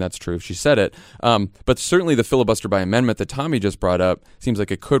assume that's true if she said it. But certainly the filibuster by amendment that Tommy just brought up seems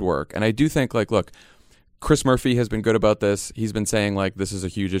like it could work. And I do think, like, look, Chris Murphy has been good about this. He's been saying, like, this is a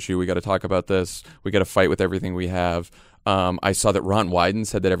huge issue. We got to talk about this. We got to fight with everything we have. I saw that Ron Wyden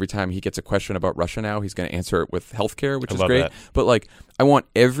said that every time he gets a question about Russia now, he's going to answer it with healthcare, which is great. That. But, like, I want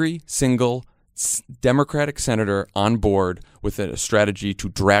every single Democratic senator on board with a strategy to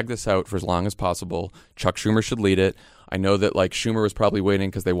drag this out for as long as possible. Chuck Schumer should lead it. I know that, like, Schumer was probably waiting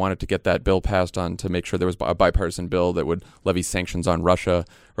because they wanted to get that bill passed on to make sure there was a bipartisan bill that would levy sanctions on Russia,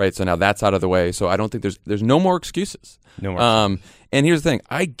 right? So now that's out of the way. So I don't think there's no more excuses. No more. And here's the thing.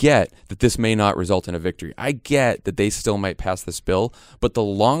 I get that this may not result in a victory. I get that they still might pass this bill. But the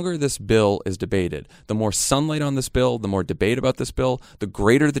longer this bill is debated, the more sunlight on this bill, the more debate about this bill, the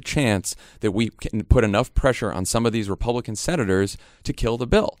greater the chance that we can put enough pressure on some of these Republican senators to kill the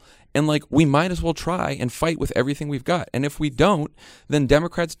bill. And like, we might as well try and fight with everything we've got. And if we don't, then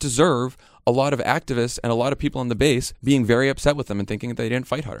Democrats deserve a lot of activists and a lot of people on the base being very upset with them and thinking that they didn't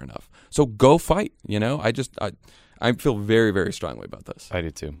fight hard enough. So go fight, I feel very, very strongly about this. I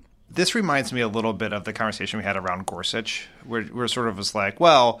do too. This reminds me a little bit of the conversation we had around Gorsuch, where sort of was like,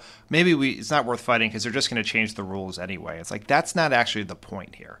 well, maybe it's not worth fighting because they're just going to change the rules anyway. It's like, that's not actually the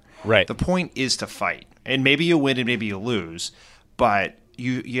point here. Right. The point is to fight. And maybe you win and maybe you lose, but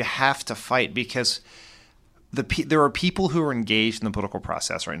you have to fight because there are people who are engaged in the political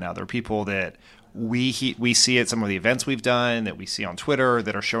process right now. There are people that we see at some of the events we've done, that we see on Twitter,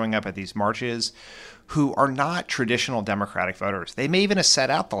 that are showing up at these marches, who are not traditional Democratic voters. They may even have sat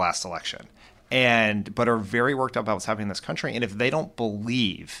out the last election, but are very worked up about what's happening in this country. And if they don't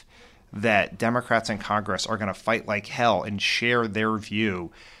believe that Democrats in Congress are going to fight like hell and share their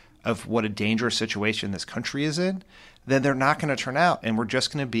view of what a dangerous situation this country is in, then they're not going to turn out. And we're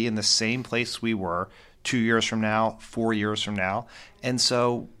just going to be in the same place we were 2 years from now, 4 years from now. And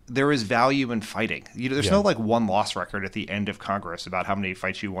so there is value in fighting. There's no like one loss record at the end of Congress about how many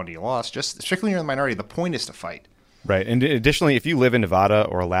fights you won or you lost. Just strictly when you're in the minority, the point is to fight. Right. And additionally, if you live in Nevada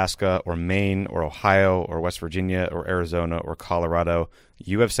or Alaska or Maine or Ohio or West Virginia or Arizona or Colorado,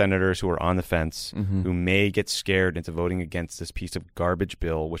 you have senators who are on the fence who may get scared into voting against this piece of garbage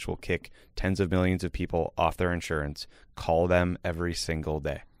bill, which will kick tens of millions of people off their insurance. Call them every single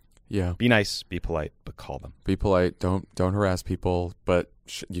day. Yeah. Be nice, be polite, but call them. Be polite. Don't harass people, but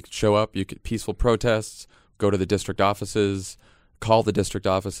you can show up. You could peaceful protests, go to the district offices, call the district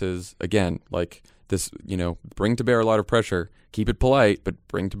offices. Again, like this, bring to bear a lot of pressure. Keep it polite, but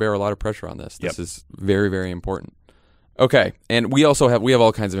bring to bear a lot of pressure on this. This is very, very important. Okay, and we also have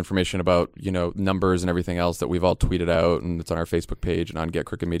all kinds of information about numbers and everything else that we've all tweeted out, and it's on our Facebook page and on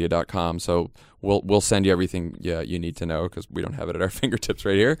getcrookedmedia.com. So we'll send you everything you need to know because we don't have it at our fingertips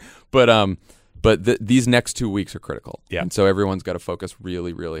right here. But these next 2 weeks are critical, and so everyone's got to focus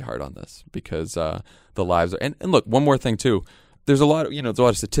really, really hard on this because the lives are. And look, one more thing too. There's a lot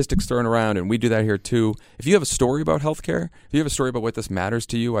of statistics thrown around, and we do that here too. If you have a story about healthcare, if you have a story about what this matters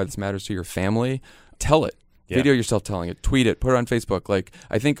to you, why this matters to your family, tell it. Video yourself telling it, tweet it, put it on Facebook. Like,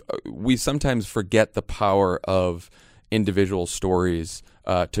 I think we sometimes forget the power of individual stories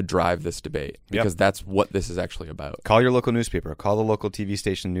to drive this debate because that's what this is actually about. Call your local newspaper. Call the local TV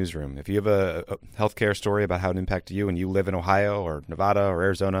station newsroom. If you have a healthcare story about how it impacted you and you live in Ohio or Nevada or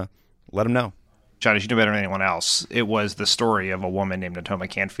Arizona, let them know. John, as you know better than anyone else, it was the story of a woman named Natoma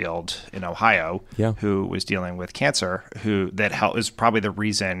Canfield in Ohio who was dealing with cancer, that is probably the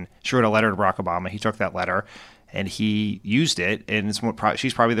reason she wrote a letter to Barack Obama. He took that letter and he used it, and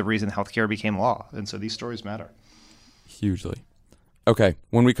she's probably the reason healthcare became law. And so these stories matter. Hugely. Okay,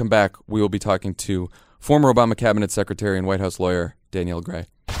 when we come back, we will be talking to former Obama cabinet secretary and White House lawyer Danielle Gray.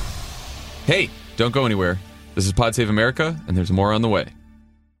 Hey, don't go anywhere. This is Pod Save America, and there's more on the way.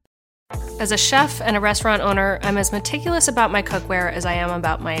 As a chef and a restaurant owner, I'm as meticulous about my cookware as I am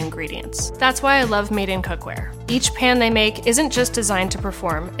about my ingredients. That's why I love Made in Cookware. Each pan they make isn't just designed to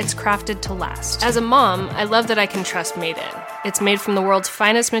perform, it's crafted to last. As a mom, I love that I can trust Made In. It's made from the world's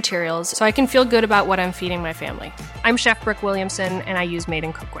finest materials, so I can feel good about what I'm feeding my family. I'm Chef Brooke Williamson, and I use Made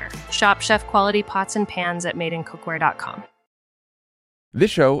in Cookware. Shop chef-quality pots and pans at madeincookware.com.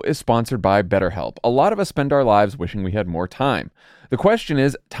 This show is sponsored by BetterHelp. A lot of us spend our lives wishing we had more time. The question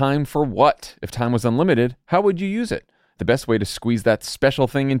is, time for what? If time was unlimited, how would you use it? The best way to squeeze that special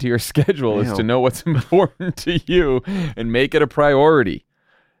thing into your schedule is to know what's important to you and make it a priority.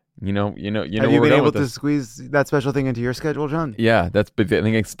 Have you been able to squeeze that special thing into your schedule, John? Yeah, I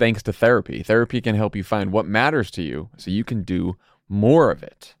think it's thanks to therapy. Therapy can help you find what matters to you so you can do more of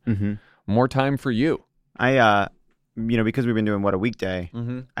it. Mm-hmm. More time for you. Because we've been doing a weekday,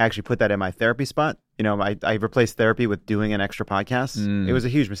 I actually put that in my therapy spot. I replaced therapy with doing an extra podcast. It was a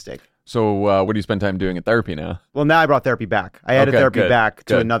huge mistake. So what do you spend time doing at therapy now? Well, now I brought therapy back. I added therapy back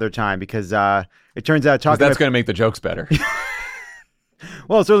to another time because it turns out that's going to make the jokes better.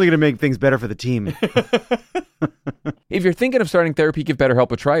 Well, it's certainly going to make things better for the team. If you're thinking of starting therapy, give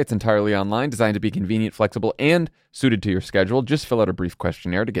BetterHelp a try. It's entirely online, designed to be convenient, flexible, and suited to your schedule. Just fill out a brief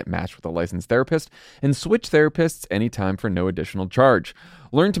questionnaire to get matched with a licensed therapist and switch therapists anytime for no additional charge.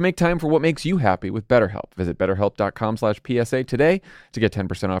 Learn to make time for what makes you happy with BetterHelp. Visit BetterHelp.com/PSA today to get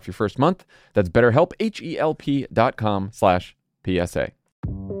 10% off your first month. That's BetterHelp, HELP.com/PSA.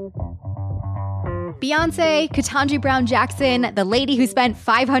 Beyonce, Ketanji Brown Jackson, the lady who spent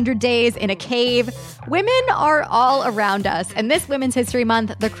 500 days in a cave. Women are all around us. And this Women's History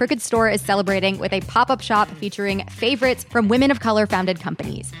Month, the Crooked Store is celebrating with a pop-up shop featuring favorites from women of color founded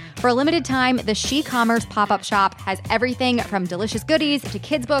companies. For a limited time, the She Commerce pop-up shop has everything from delicious goodies to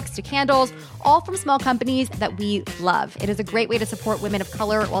kids' books to candles, all from small companies that we love. It is a great way to support women of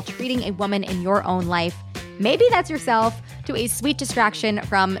color while treating a woman in your own life, maybe that's yourself, to a sweet distraction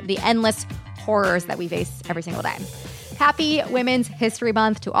from the endless horrors that we face every single day. Happy Women's History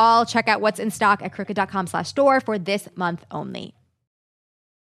Month to all. Check out what's in stock at crooked.com/store for this month only.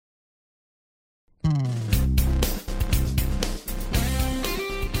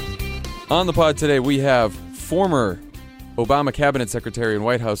 On the pod today, we have former Obama cabinet secretary and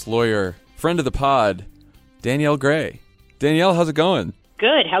White House lawyer, friend of the pod, Danielle Gray. Danielle, how's it going?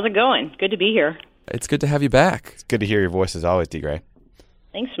 Good. How's it going? Good to be here. It's good to have you back. It's good to hear your voice as always, D. Gray.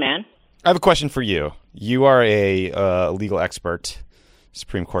 Thanks, man. I have a question for you. You are a legal expert,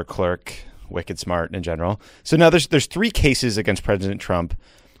 Supreme Court clerk, wicked smart in general. So now there's 3 cases against President Trump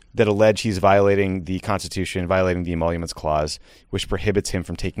that allege he's violating the Constitution, violating the Emoluments Clause, which prohibits him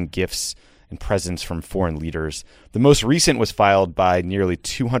from taking gifts and presents from foreign leaders. The most recent was filed by nearly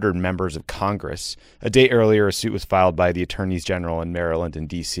 200 members of Congress. A day earlier, a suit was filed by the attorneys general in Maryland and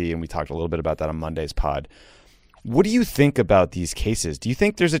D.C., and we talked a little bit about that on Monday's pod. What do you think about these cases? Do you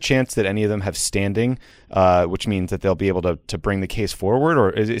think there's a chance that any of them have standing, which means that they'll be able to bring the case forward,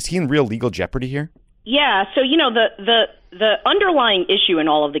 or is he in real legal jeopardy here? Yeah, so, the underlying issue in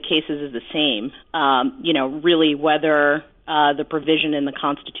all of the cases is the same. Really whether the provision in the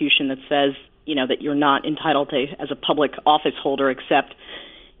Constitution that says, that you're not entitled to, as a public office holder, accept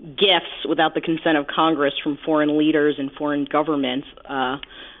gifts without the consent of Congress from foreign leaders and foreign governments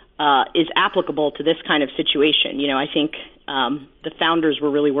is applicable to this kind of situation. I think the founders were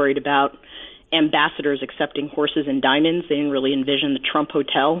really worried about ambassadors accepting horses and diamonds. They didn't really envision the Trump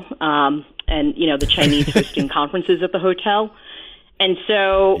Hotel and, the Chinese hosting conferences at the hotel. And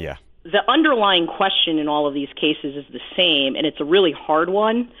so the underlying question in all of these cases is the same, and it's a really hard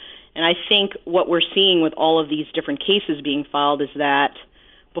one. And I think what we're seeing with all of these different cases being filed is that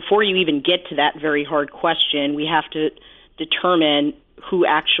before you even get to that very hard question, we have to determine who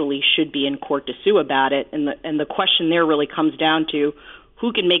actually should be in court to sue about it. And the question there really comes down to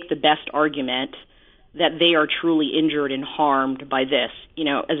who can make the best argument that they are truly injured and harmed by this.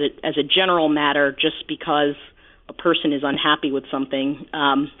 As a general matter, just because a person is unhappy with something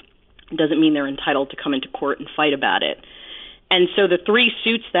doesn't mean they're entitled to come into court and fight about it. And so the 3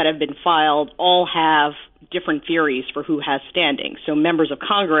 suits that have been filed all have different theories for who has standing. So members of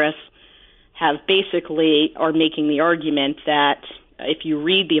Congress are making the argument that if you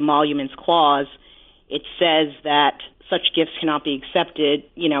read the Emoluments Clause, it says that such gifts cannot be accepted,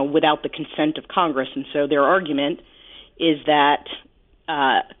 without the consent of Congress. And so their argument is that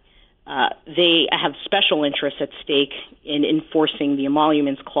they have special interests at stake in enforcing the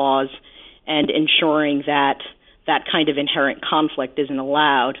Emoluments Clause and ensuring that that kind of inherent conflict isn't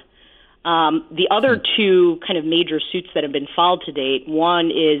allowed. The other 2 kind of major suits that have been filed to date,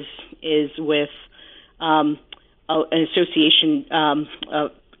 one is with an association,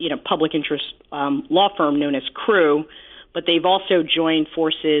 public interest law firm known as Crew, but they've also joined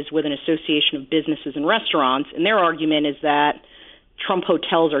forces with an association of businesses and restaurants, and their argument is that Trump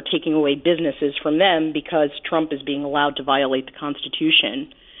hotels are taking away businesses from them because Trump is being allowed to violate the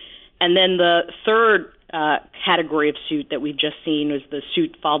Constitution. And then the third category of suit that we've just seen was the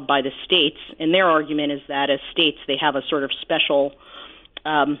suit filed by the states, and their argument is that as states, they have a sort of special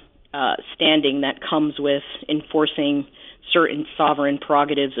standing that comes with enforcing certain sovereign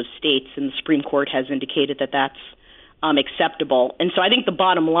prerogatives of states, and the Supreme Court has indicated that that's acceptable. And so I think the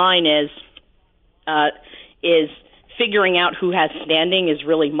bottom line is figuring out who has standing is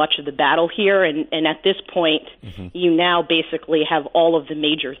really much of the battle here, and at this point, you now basically have all of the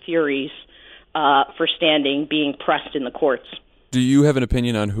major theories for standing being pressed in the courts. Do you have an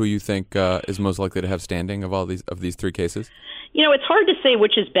opinion on who you think is most likely to have standing of these 3 cases? It's hard to say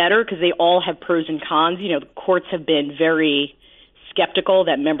which is better because they all have pros and cons. The courts have been very skeptical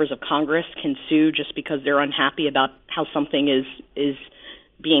that members of Congress can sue just because they're unhappy about how something is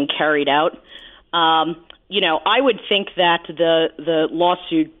being carried out. I would think that the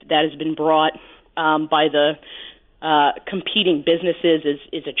lawsuit that has been brought by the competing businesses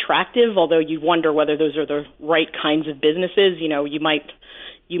is attractive, although you wonder whether those are the right kinds of businesses.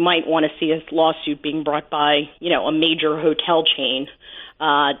 You might want to see a lawsuit being brought by, a major hotel chain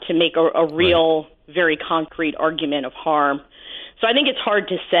to make a real, very concrete argument of harm. So I think it's hard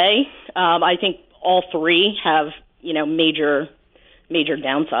to say. I think all 3 have, major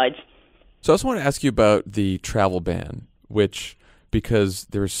downsides. So I just want to ask you about the travel ban, which, because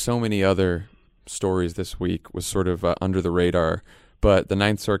there's so many other stories this week, was sort of under the radar. But the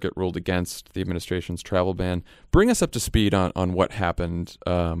Ninth Circuit ruled against the administration's travel ban. Bring us up to speed on what happened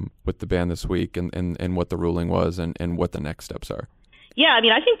with the ban this week and what the ruling was and what the next steps are. Yeah, I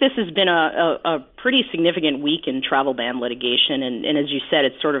mean, I think this has been a pretty significant week in travel ban litigation. And as you said,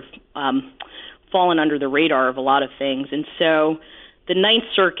 it's sort of fallen under the radar of a lot of things. And so the Ninth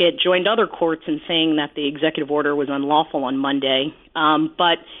Circuit joined other courts in saying that the executive order was unlawful on Monday.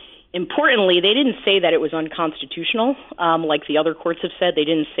 But importantly, they didn't say that it was unconstitutional, like the other courts have said. They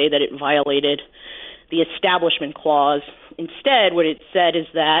didn't say that it violated the Establishment Clause. Instead, what it said is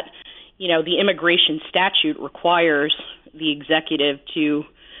that, the immigration statute requires the executive to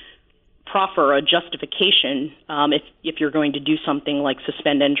proffer a justification if you're going to do something like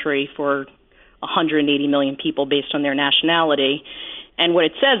suspend entry for 180 million people based on their nationality. And what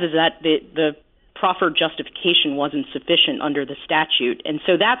it says is that the proffered justification wasn't sufficient under the statute. And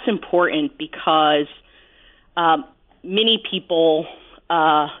so that's important because many people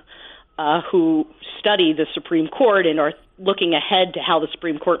who study the Supreme Court and are looking ahead to how the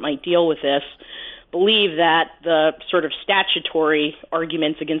Supreme Court might deal with this believe that the sort of statutory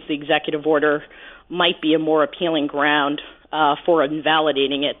arguments against the executive order might be a more appealing ground for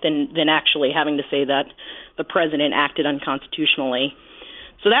invalidating it than actually having to say that the president acted unconstitutionally.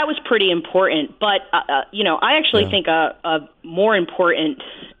 So that was pretty important. But, I actually think a more important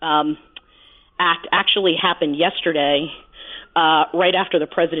act actually happened yesterday, right after the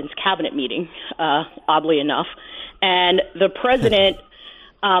president's cabinet meeting, oddly enough. And the president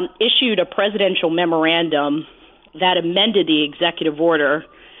issued a presidential memorandum that amended the executive order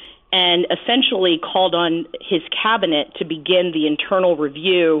and essentially called on his cabinet to begin the internal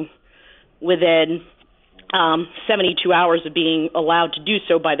review within 72 hours of being allowed to do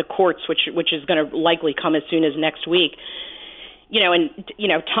so by the courts, which is going to likely come as soon as next week.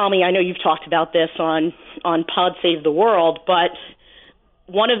 Tommy, I know you've talked about this on Pod Save the World, but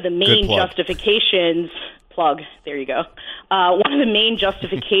one of the main justifications there you go. One of the main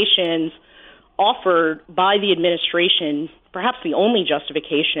justifications offered by the administration, perhaps the only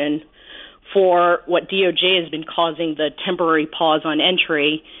justification for what DOJ has been causing the temporary pause on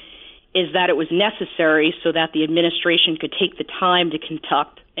entry, is that it was necessary so that the administration could take the time to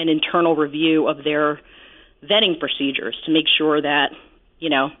conduct an internal review of their vetting procedures to make sure that,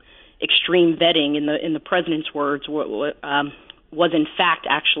 extreme vetting, in the president's words, was in fact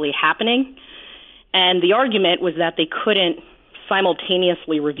actually happening. And the argument was that they couldn't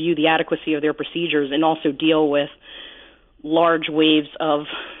simultaneously review the adequacy of their procedures and also deal with large waves of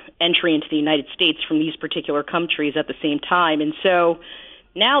entry into the United States from these particular countries at the same time. And so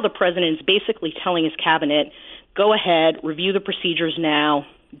now the president is basically telling his cabinet, go ahead, review the procedures now.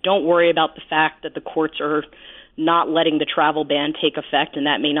 Don't worry about the fact that the courts are not letting the travel ban take effect, and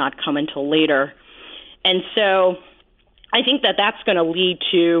that may not come until later. And so I think that that's going to lead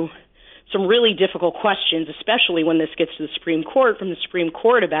to some really difficult questions, especially when this gets to the Supreme Court, from the Supreme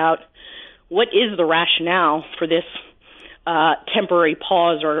Court about what is the rationale for this temporary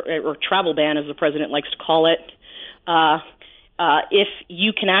pause or travel ban, as the president likes to call it, if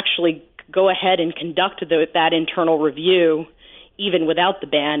you can actually go ahead and conduct that internal review even without the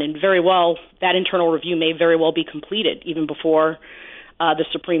ban, and very well, that internal review may very well be completed even before the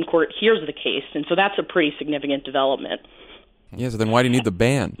Supreme Court hears the case. And so that's a pretty significant development. Yeah, so then why do you need the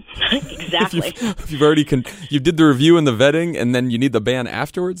ban? Exactly. if you've already you did the review and the vetting, and then you need the ban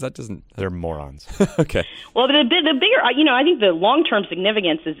afterwards? That doesn't... They're morons. Okay. Well, the bigger, I think the long-term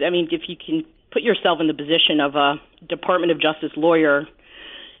significance is, if you can put yourself in the position of a Department of Justice lawyer,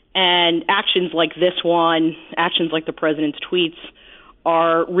 and actions like this one, actions like the president's tweets,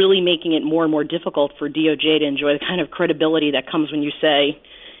 are really making it more and more difficult for DOJ to enjoy the kind of credibility that comes when you say,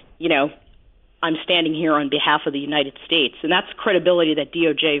 I'm standing here on behalf of the United States. And that's credibility that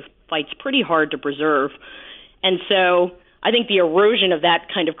DOJ fights pretty hard to preserve. And so I think the erosion of that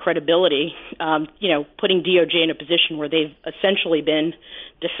kind of credibility, putting DOJ in a position where they've essentially been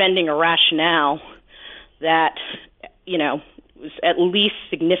defending a rationale that, was at least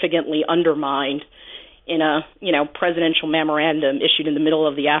significantly undermined in a, presidential memorandum issued in the middle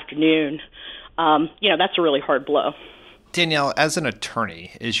of the afternoon, that's a really hard blow. Danielle, as an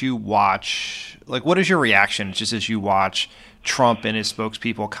attorney, as you watch, what is your reaction just as you watch Trump and his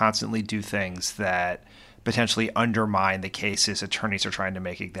spokespeople constantly do things that potentially undermine the cases attorneys are trying to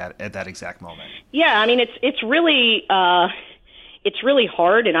make at that exact moment? Yeah, it's really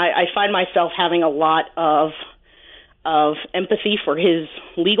hard, and I find myself having a lot of empathy for his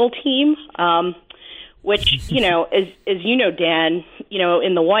legal team, which, as you know, Dan,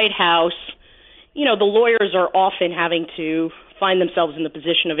 in the White House, the lawyers are often having to find themselves in the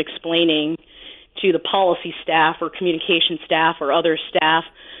position of explaining to the policy staff or communication staff or other staff,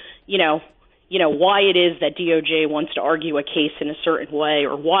 why it is that DOJ wants to argue a case in a certain way,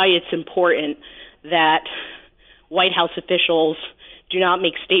 or why it's important that White House officials do not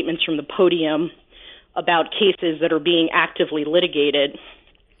make statements from the podium about cases that are being actively litigated.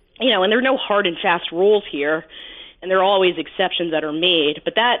 And there are no hard and fast rules here, and there are always exceptions that are made.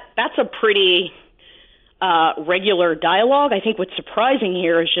 But that's a pretty regular dialogue. I think what's surprising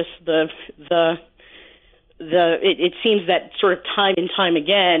here is just it seems that sort of time and time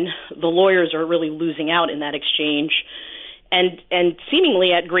again, the lawyers are really losing out in that exchange, and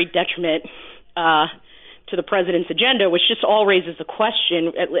seemingly at great detriment to the president's agenda, which just all raises the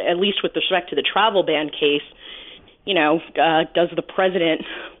question, at least with respect to the travel ban case, does the president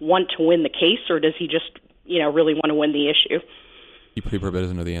want to win the case, or does he just, really want to win the issue? He probably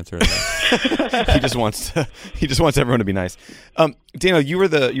doesn't know the answer to that. He just wants everyone to be nice. Daniel, you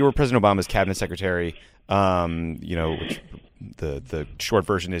were President Obama's cabinet secretary. Which the short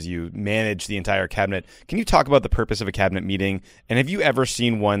version is you manage the entire cabinet. Can you talk about the purpose of a cabinet meeting? And have you ever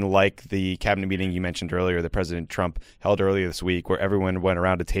seen one like the cabinet meeting you mentioned earlier that President Trump held earlier this week, where everyone went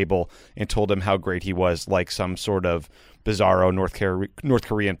around a table and told him how great he was, like some sort of bizarro North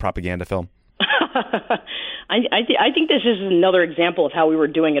Korean propaganda film? I think this is another example of how we were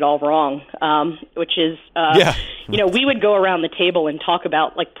doing it all wrong, which is, we would go around the table and talk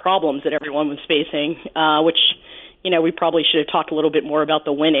about problems that everyone was facing, which, we probably should have talked a little bit more about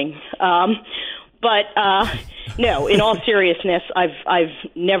the winning. But no, in all seriousness, I've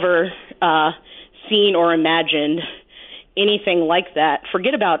never seen or imagined anything like that.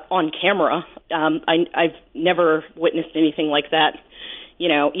 Forget about on camera. I've never witnessed anything like that.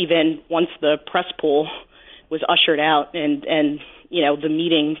 Even once the press pool was ushered out and the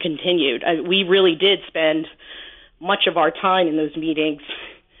meeting continued. We really did spend much of our time in those meetings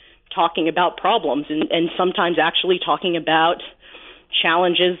talking about problems and sometimes actually talking about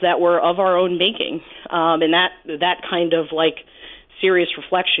challenges that were of our own making. And that kind of serious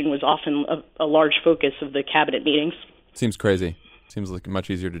reflection was often a large focus of the cabinet meetings. Seems crazy. Seems like much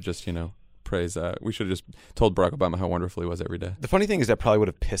easier to just, praise. We should have just told Barack Obama how wonderful he was every day. The funny thing is that probably would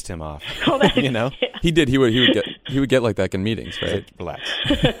have pissed him off. Yeah. He did. He would get like that in meetings, right? Relax.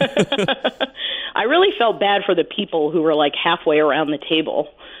 I really felt bad for the people who were halfway around the table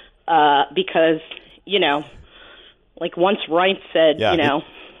because once Reince said,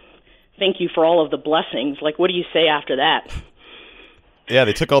 thank you for all of the blessings. What do you say after that? Yeah,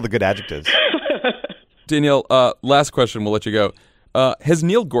 they took all the good adjectives. Danielle, last question. We'll let you go. Has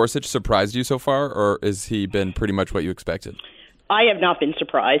Neil Gorsuch surprised you so far, or has he been pretty much what you expected? I have not been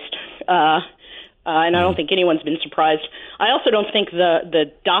surprised, and I don't think anyone's been surprised. I also don't think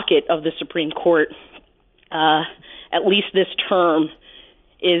the docket of the Supreme Court, at least this term,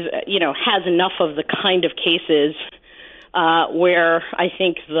 is has enough of the kind of cases where I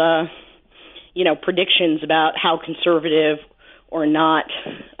think the predictions about how conservative or not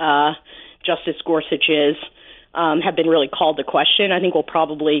Justice Gorsuch is have been really called to question. I think we'll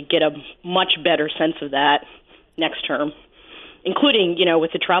probably get a much better sense of that next term, including,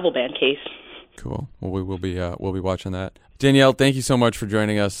 with the travel ban case. Cool. Well, we'll be watching that. Danielle, thank you so much for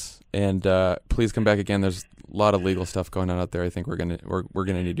joining us, and please come back again. There's a lot of legal stuff going on out there. I think we're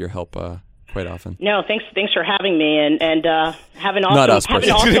gonna need your help quite often. No, thanks for having me, and have an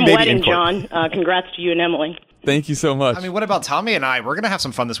awesome wedding, John. Congrats to you and Emily. Thank you so much. I mean, what about Tommy and I? We're going to have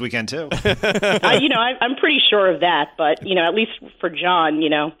some fun this weekend, too. I'm pretty sure of that. But, at least for John,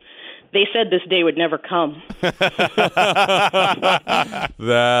 they said this day would never come.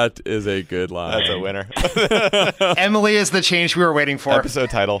 That is a good line. That's a winner. Emily is the change we were waiting for. Episode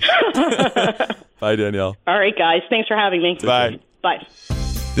title. Bye, Danielle. All right, guys. Thanks for having me. Bye. Bye.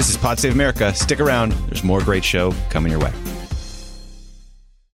 This is Pod Save America. Stick around. There's more great show coming your way.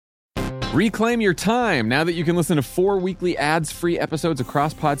 Reclaim your time now that you can listen to 4 weekly ads-free episodes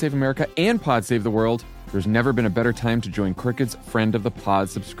across Pod Save America and Pod Save the World. There's never been a better time to join Crooked's Friend of the Pod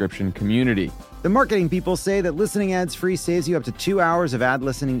subscription community. The marketing people say that listening ads-free saves you up to 2 hours of ad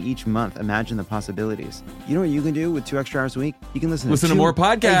listening each month. Imagine the possibilities. You know what you can do with 2 extra hours a week? You can listen to more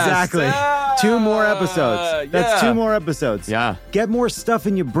podcasts. Exactly. 2 more episodes. That's 2 more episodes. Yeah. Get more stuff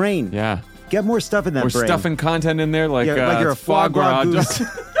in your brain. Yeah. Get more stuff in that brain. More stuff and content in there like you're a foie gras goose.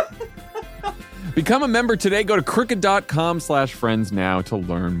 Become a member today. Go to crooked.com/friends now to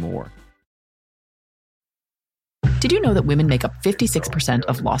learn more. Did you know that women make up 56%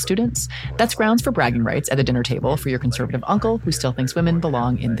 of law students? That's grounds for bragging rights at a dinner table for your conservative uncle who still thinks women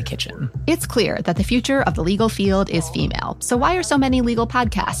belong in the kitchen. It's clear that the future of the legal field is female. So why are so many legal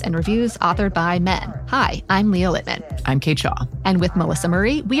podcasts and reviews authored by men? Hi, I'm Leah Littman. I'm Kate Shaw. And with Melissa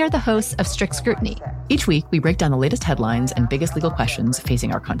Murray, we are the hosts of Strict Scrutiny. Each week, we break down the latest headlines and biggest legal questions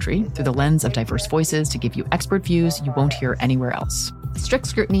facing our country through the lens of diverse voices to give you expert views you won't hear anywhere else. Strict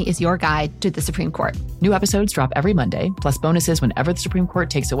Scrutiny is your guide to the Supreme Court. New episodes drop every Monday, plus bonuses whenever the Supreme Court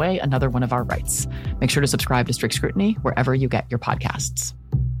takes away another one of our rights. Make sure to subscribe to Strict Scrutiny wherever you get your podcasts.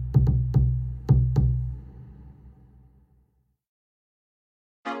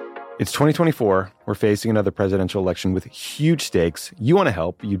 It's 2024. We're facing another presidential election with huge stakes. You want to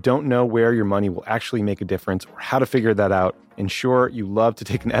help. You don't know where your money will actually make a difference or how to figure that out. And sure, you love to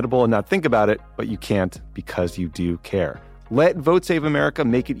take an edible and not think about it, but you can't because you do care. Let Vote Save America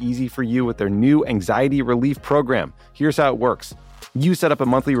make it easy for you with their new anxiety relief program. Here's how it works. You set up a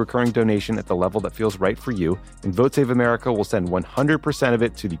monthly recurring donation at the level that feels right for you, and Vote Save America will send 100% of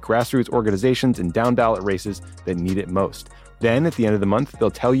it to the grassroots organizations and down-ballot races that need it most. Then, at the end of the month, they'll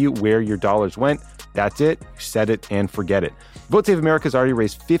tell you where your dollars went. That's it. Set it and forget it. Vote Save America has already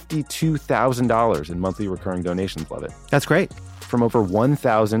raised $52,000 in monthly recurring donations. Love it. That's great. From over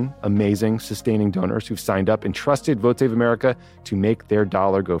 1,000 amazing, sustaining donors who've signed up and trusted Vote Save America to make their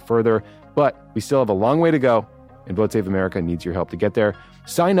dollar go further. But we still have a long way to go, and Vote Save America needs your help to get there.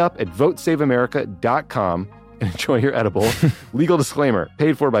 Sign up at votesaveamerica.com and enjoy your edible. Legal disclaimer,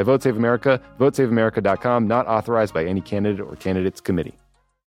 paid for by Vote Save America, votesaveamerica.com, not authorized by any candidate or candidates committee.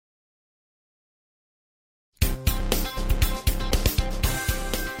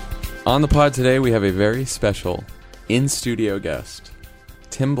 On the pod today, we have a very special in-studio guest,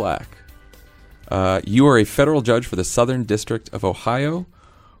 Tim Black. You are a federal judge for the Southern District of Ohio,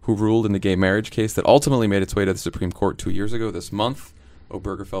 who ruled in the gay marriage case that ultimately made its way to the Supreme Court 2 years ago this month,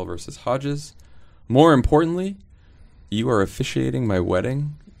 Obergefell versus Hodges. More importantly, you are officiating my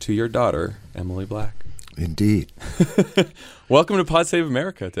wedding to your daughter, Emily Black. Indeed. Welcome to Pod Save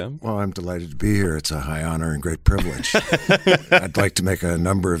America, Tim. Well, I'm delighted to be here. It's a high honor and great privilege. I'd like to make a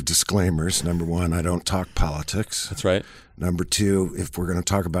number of disclaimers. Number one, I don't talk politics. That's right. Number two, if we're going to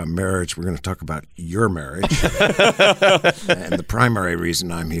talk about marriage, we're going to talk about your marriage. And the primary reason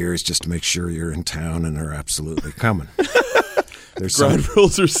I'm here is just to make sure you're in town and are absolutely coming. Ground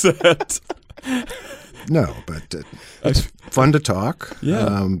rules are set. No, but it's fun to talk.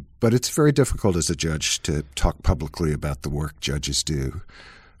 Yeah. But it's very difficult as a judge to talk publicly about the work judges do.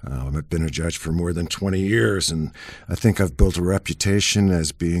 I've been a judge for more than 20 years, and I think I've built a reputation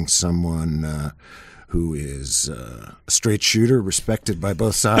as being someone who is a straight shooter, respected by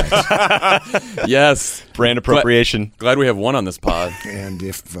both sides. Yes. Brand appropriation. Glad we have one on this pod. And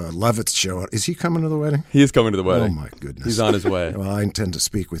if Lovett's showing, is he coming to the wedding? He is coming to the wedding. Oh, my goodness. He's on his way. Well, I intend to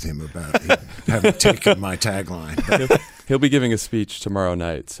speak with him about having taken my tagline. He'll be giving a speech tomorrow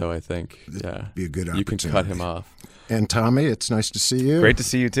night, so I think be a good opportunity. You can cut him off. And Tommy, it's nice to see you. Great to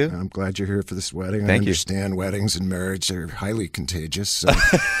see you, too. I'm glad you're here for this wedding. Thank I understand weddings and marriage are highly contagious, so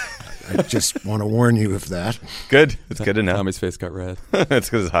I just want to warn you of that. Good. It's good to know. Tommy's face got red. It's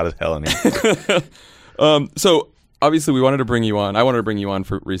because it's hot as hell in here. So, obviously, we wanted to bring you on. I wanted to bring you on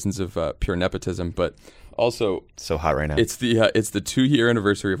for reasons of pure nepotism, but also... So hot right now. It's the 2-year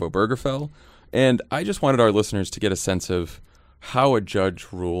anniversary of Obergefell, and I just wanted our listeners to get a sense of how a judge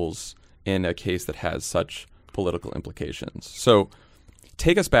rules in a case that has such political implications. So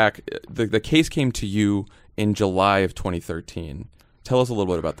take us back. The case came to you in July of 2013. Tell us a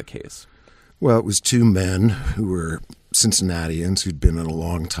little bit about the case. Well, it was two men who were Cincinnatians who'd been in a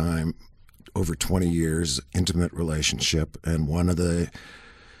long time, over 20 years, intimate relationship, and one of the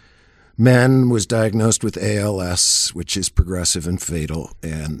men was diagnosed with ALS, which is progressive and fatal,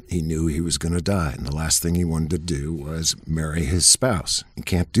 and he knew he was going to die. And the last thing he wanted to do was marry his spouse. You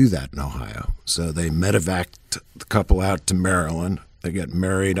can't do that in Ohio. So they medevaced the couple out to Maryland. They got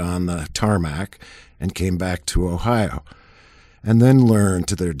married on the tarmac and came back to Ohio. And then learned,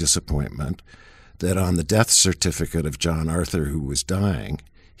 to their disappointment, that on the death certificate of John Arthur, who was dying,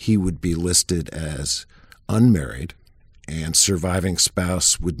 he would be listed as unmarried, and surviving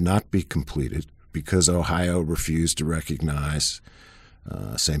spouse would not be completed because Ohio refused to recognize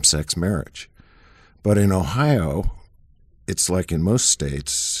same-sex marriage. But in Ohio, it's like in most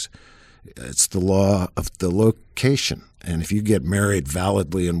states, it's the law of the location. And if you get married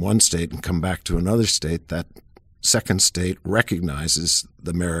validly in one state and come back to another state, that second state recognizes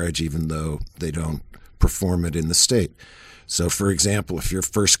the marriage even though they don't perform it in the state. So, for example, if you're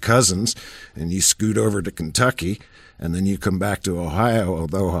first cousins and you scoot over to Kentucky and then you come back to Ohio,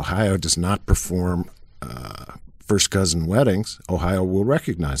 although Ohio does not perform first cousin weddings, Ohio will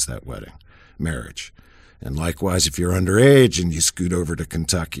recognize that marriage. And likewise, if you're underage and you scoot over to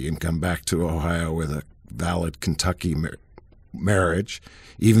Kentucky and come back to Ohio with a valid Kentucky marriage,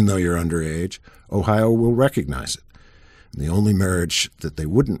 even though you're underage, Ohio will recognize it. And the only marriage that they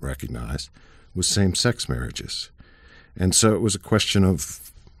wouldn't recognize was same-sex marriages. And so it was a question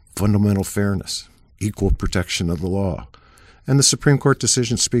of fundamental fairness, equal protection of the law. And the Supreme Court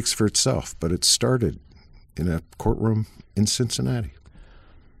decision speaks for itself, but it started in a courtroom in Cincinnati.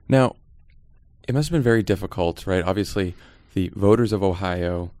 Now, it must have been very difficult, right? Obviously, the voters of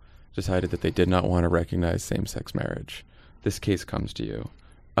Ohio decided that they did not want to recognize same-sex marriage. This case comes to you.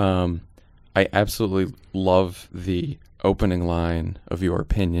 I absolutely love the opening line of your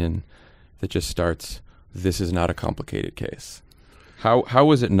opinion that just starts, "This is not a complicated case." How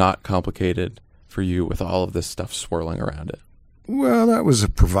was it not complicated for you with all of this stuff swirling around it? Well, that was a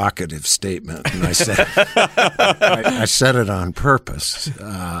provocative statement, and I said it on purpose.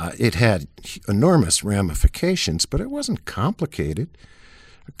 It had enormous ramifications, but it wasn't complicated.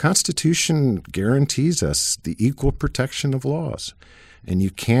 The Constitution guarantees us the equal protection of laws, and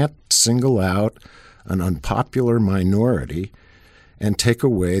you can't single out an unpopular minority and take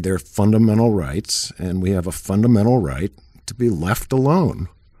away their fundamental rights, and we have a fundamental right to be left alone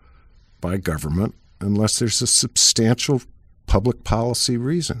by government unless there's a substantial public policy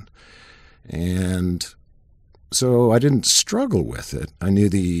reason. And so I didn't struggle with it. I knew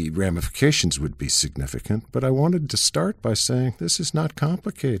the ramifications would be significant, but I wanted to start by saying this is not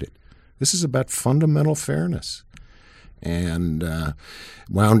complicated. This is about fundamental fairness. And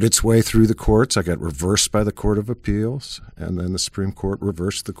wound its way through the courts. I got reversed by the Court of Appeals, and then the Supreme Court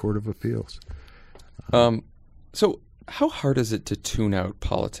reversed the Court of Appeals. So how hard is it to tune out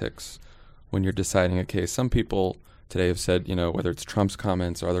politics when you're deciding a case? Some people today have said, whether it's Trump's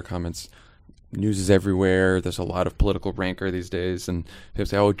comments or other comments, news is everywhere. There's a lot of political rancor these days, and people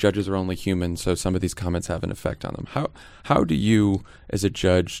say, "Oh, judges are only human," so some of these comments have an effect on them. How do you, as a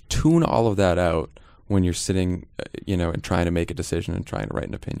judge, tune all of that out when you're sitting, and trying to make a decision and trying to write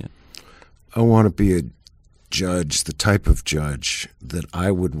an opinion? I want to be a judge, the type of judge that I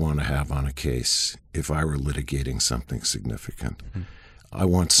would want to have on a case if I were litigating something significant. Mm-hmm. I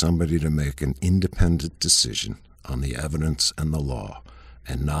want somebody to make an independent decision on the evidence and the law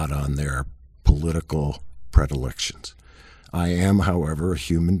and not on their political predilections. I am, however, a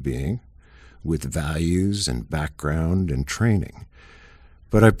human being with values and background and training.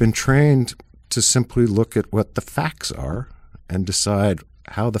 But I've been trained to simply look at what the facts are and decide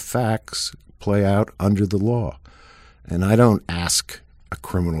how the facts play out under the law. And I don't ask a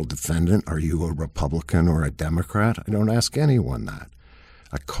criminal defendant, are you a Republican or a Democrat? I don't ask anyone that.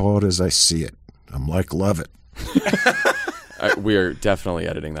 I call it as I see it. I'm like Lovett. We are definitely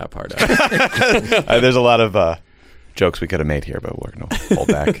editing that part out. There's a lot of jokes we could have made here, but we're going to hold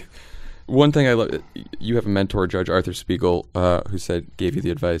back. One thing I love, you have a mentor, Judge Arthur Spiegel, who gave you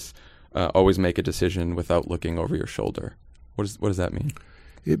the advice, always make a decision without looking over your shoulder. What does that mean?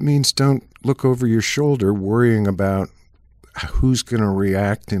 It means don't look over your shoulder worrying about who's going to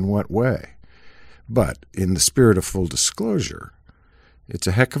react in what way. But in the spirit of full disclosure, it's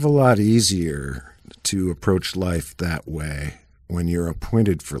a heck of a lot easier to approach life that way when you're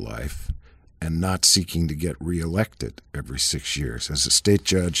appointed for life and not seeking to get reelected every 6 years. As a state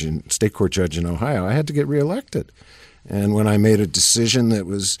court judge in Ohio, I had to get reelected. And when I made a decision that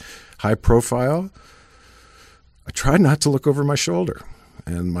was high profile, I tried not to look over my shoulder.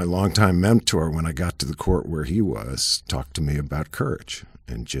 And my longtime mentor, when I got to the court where he was, talked to me about courage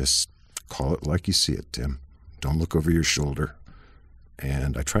and just call it like you see it, Tim. Don't look over your shoulder.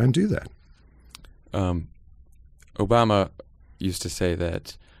 And I try and do that. Obama used to say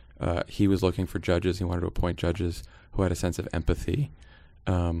that he was looking for judges. He wanted to appoint judges who had a sense of empathy.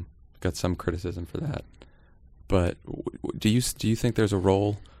 Got some criticism for that. But do you think there's a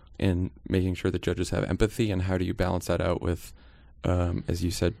role in making sure that judges have empathy, and how do you balance that out with, as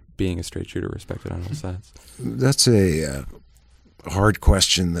you said, being a straight shooter respected on all sides? That's a hard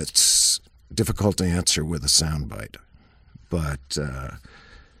question that's difficult to answer with a soundbite. But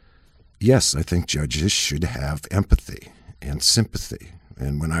yes, I think judges should have empathy and sympathy.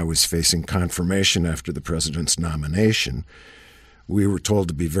 And when I was facing confirmation after the president's nomination, we were told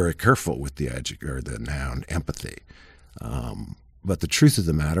to be very careful with the noun empathy. But the truth of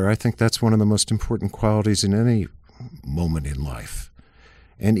the matter, I think that's one of the most important qualities in any moment in life.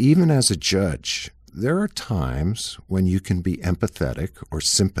 And even as a judge, there are times when you can be empathetic or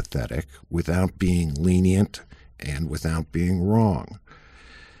sympathetic without being lenient and without being wrong.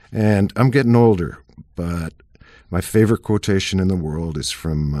 And I'm getting older, but my favorite quotation in the world is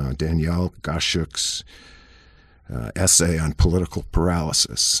from Danielle Gashuk's essay on political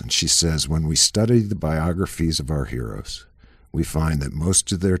paralysis. And she says, when we study the biographies of our heroes, we find that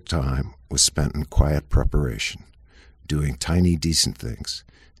most of their time was spent in quiet preparation, doing tiny, decent things,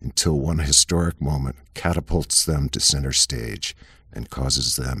 until one historic moment catapults them to center stage and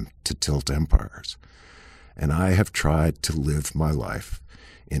causes them to tilt empires. And I have tried to live my life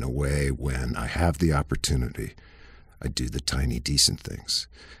in a way when I have the opportunity, I do the tiny, decent things.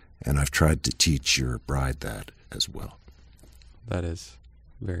 And I've tried to teach your bride that as well. That is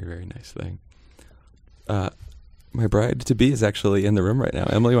a very, very nice thing. My bride-to-be is actually in the room right now.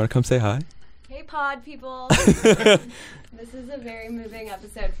 Emily, you want to come say hi? Hey, pod people. This is a very moving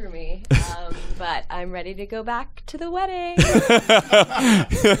episode for me, but I'm ready to go back to the wedding.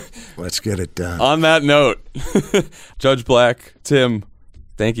 Let's get it done. On that note, Judge Black, Tim,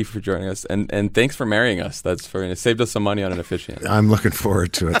 thank you for joining us, and thanks for marrying us. It saved us some money on an officiant. I'm looking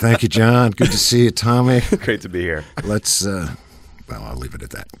forward to it. Thank you, John. Good to see you, Tommy. Great to be here. Let's, I'll leave it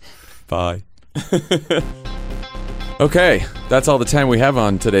at that. Bye. Okay, that's all the time we have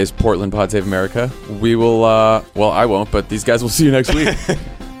on today's Portland Pod Save America. We will, I won't, but these guys will see you next week.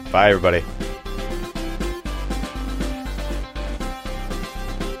 Bye, everybody.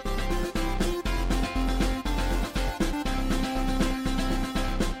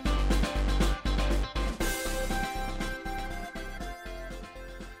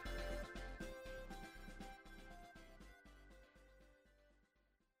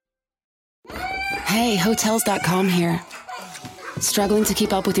 Hey, Hotels.com here. Struggling to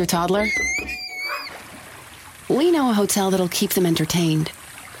keep up with your toddler? We know a hotel that'll keep them entertained.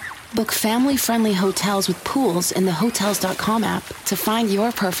 Book family-friendly hotels with pools in the Hotels.com app to find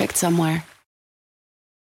your perfect somewhere.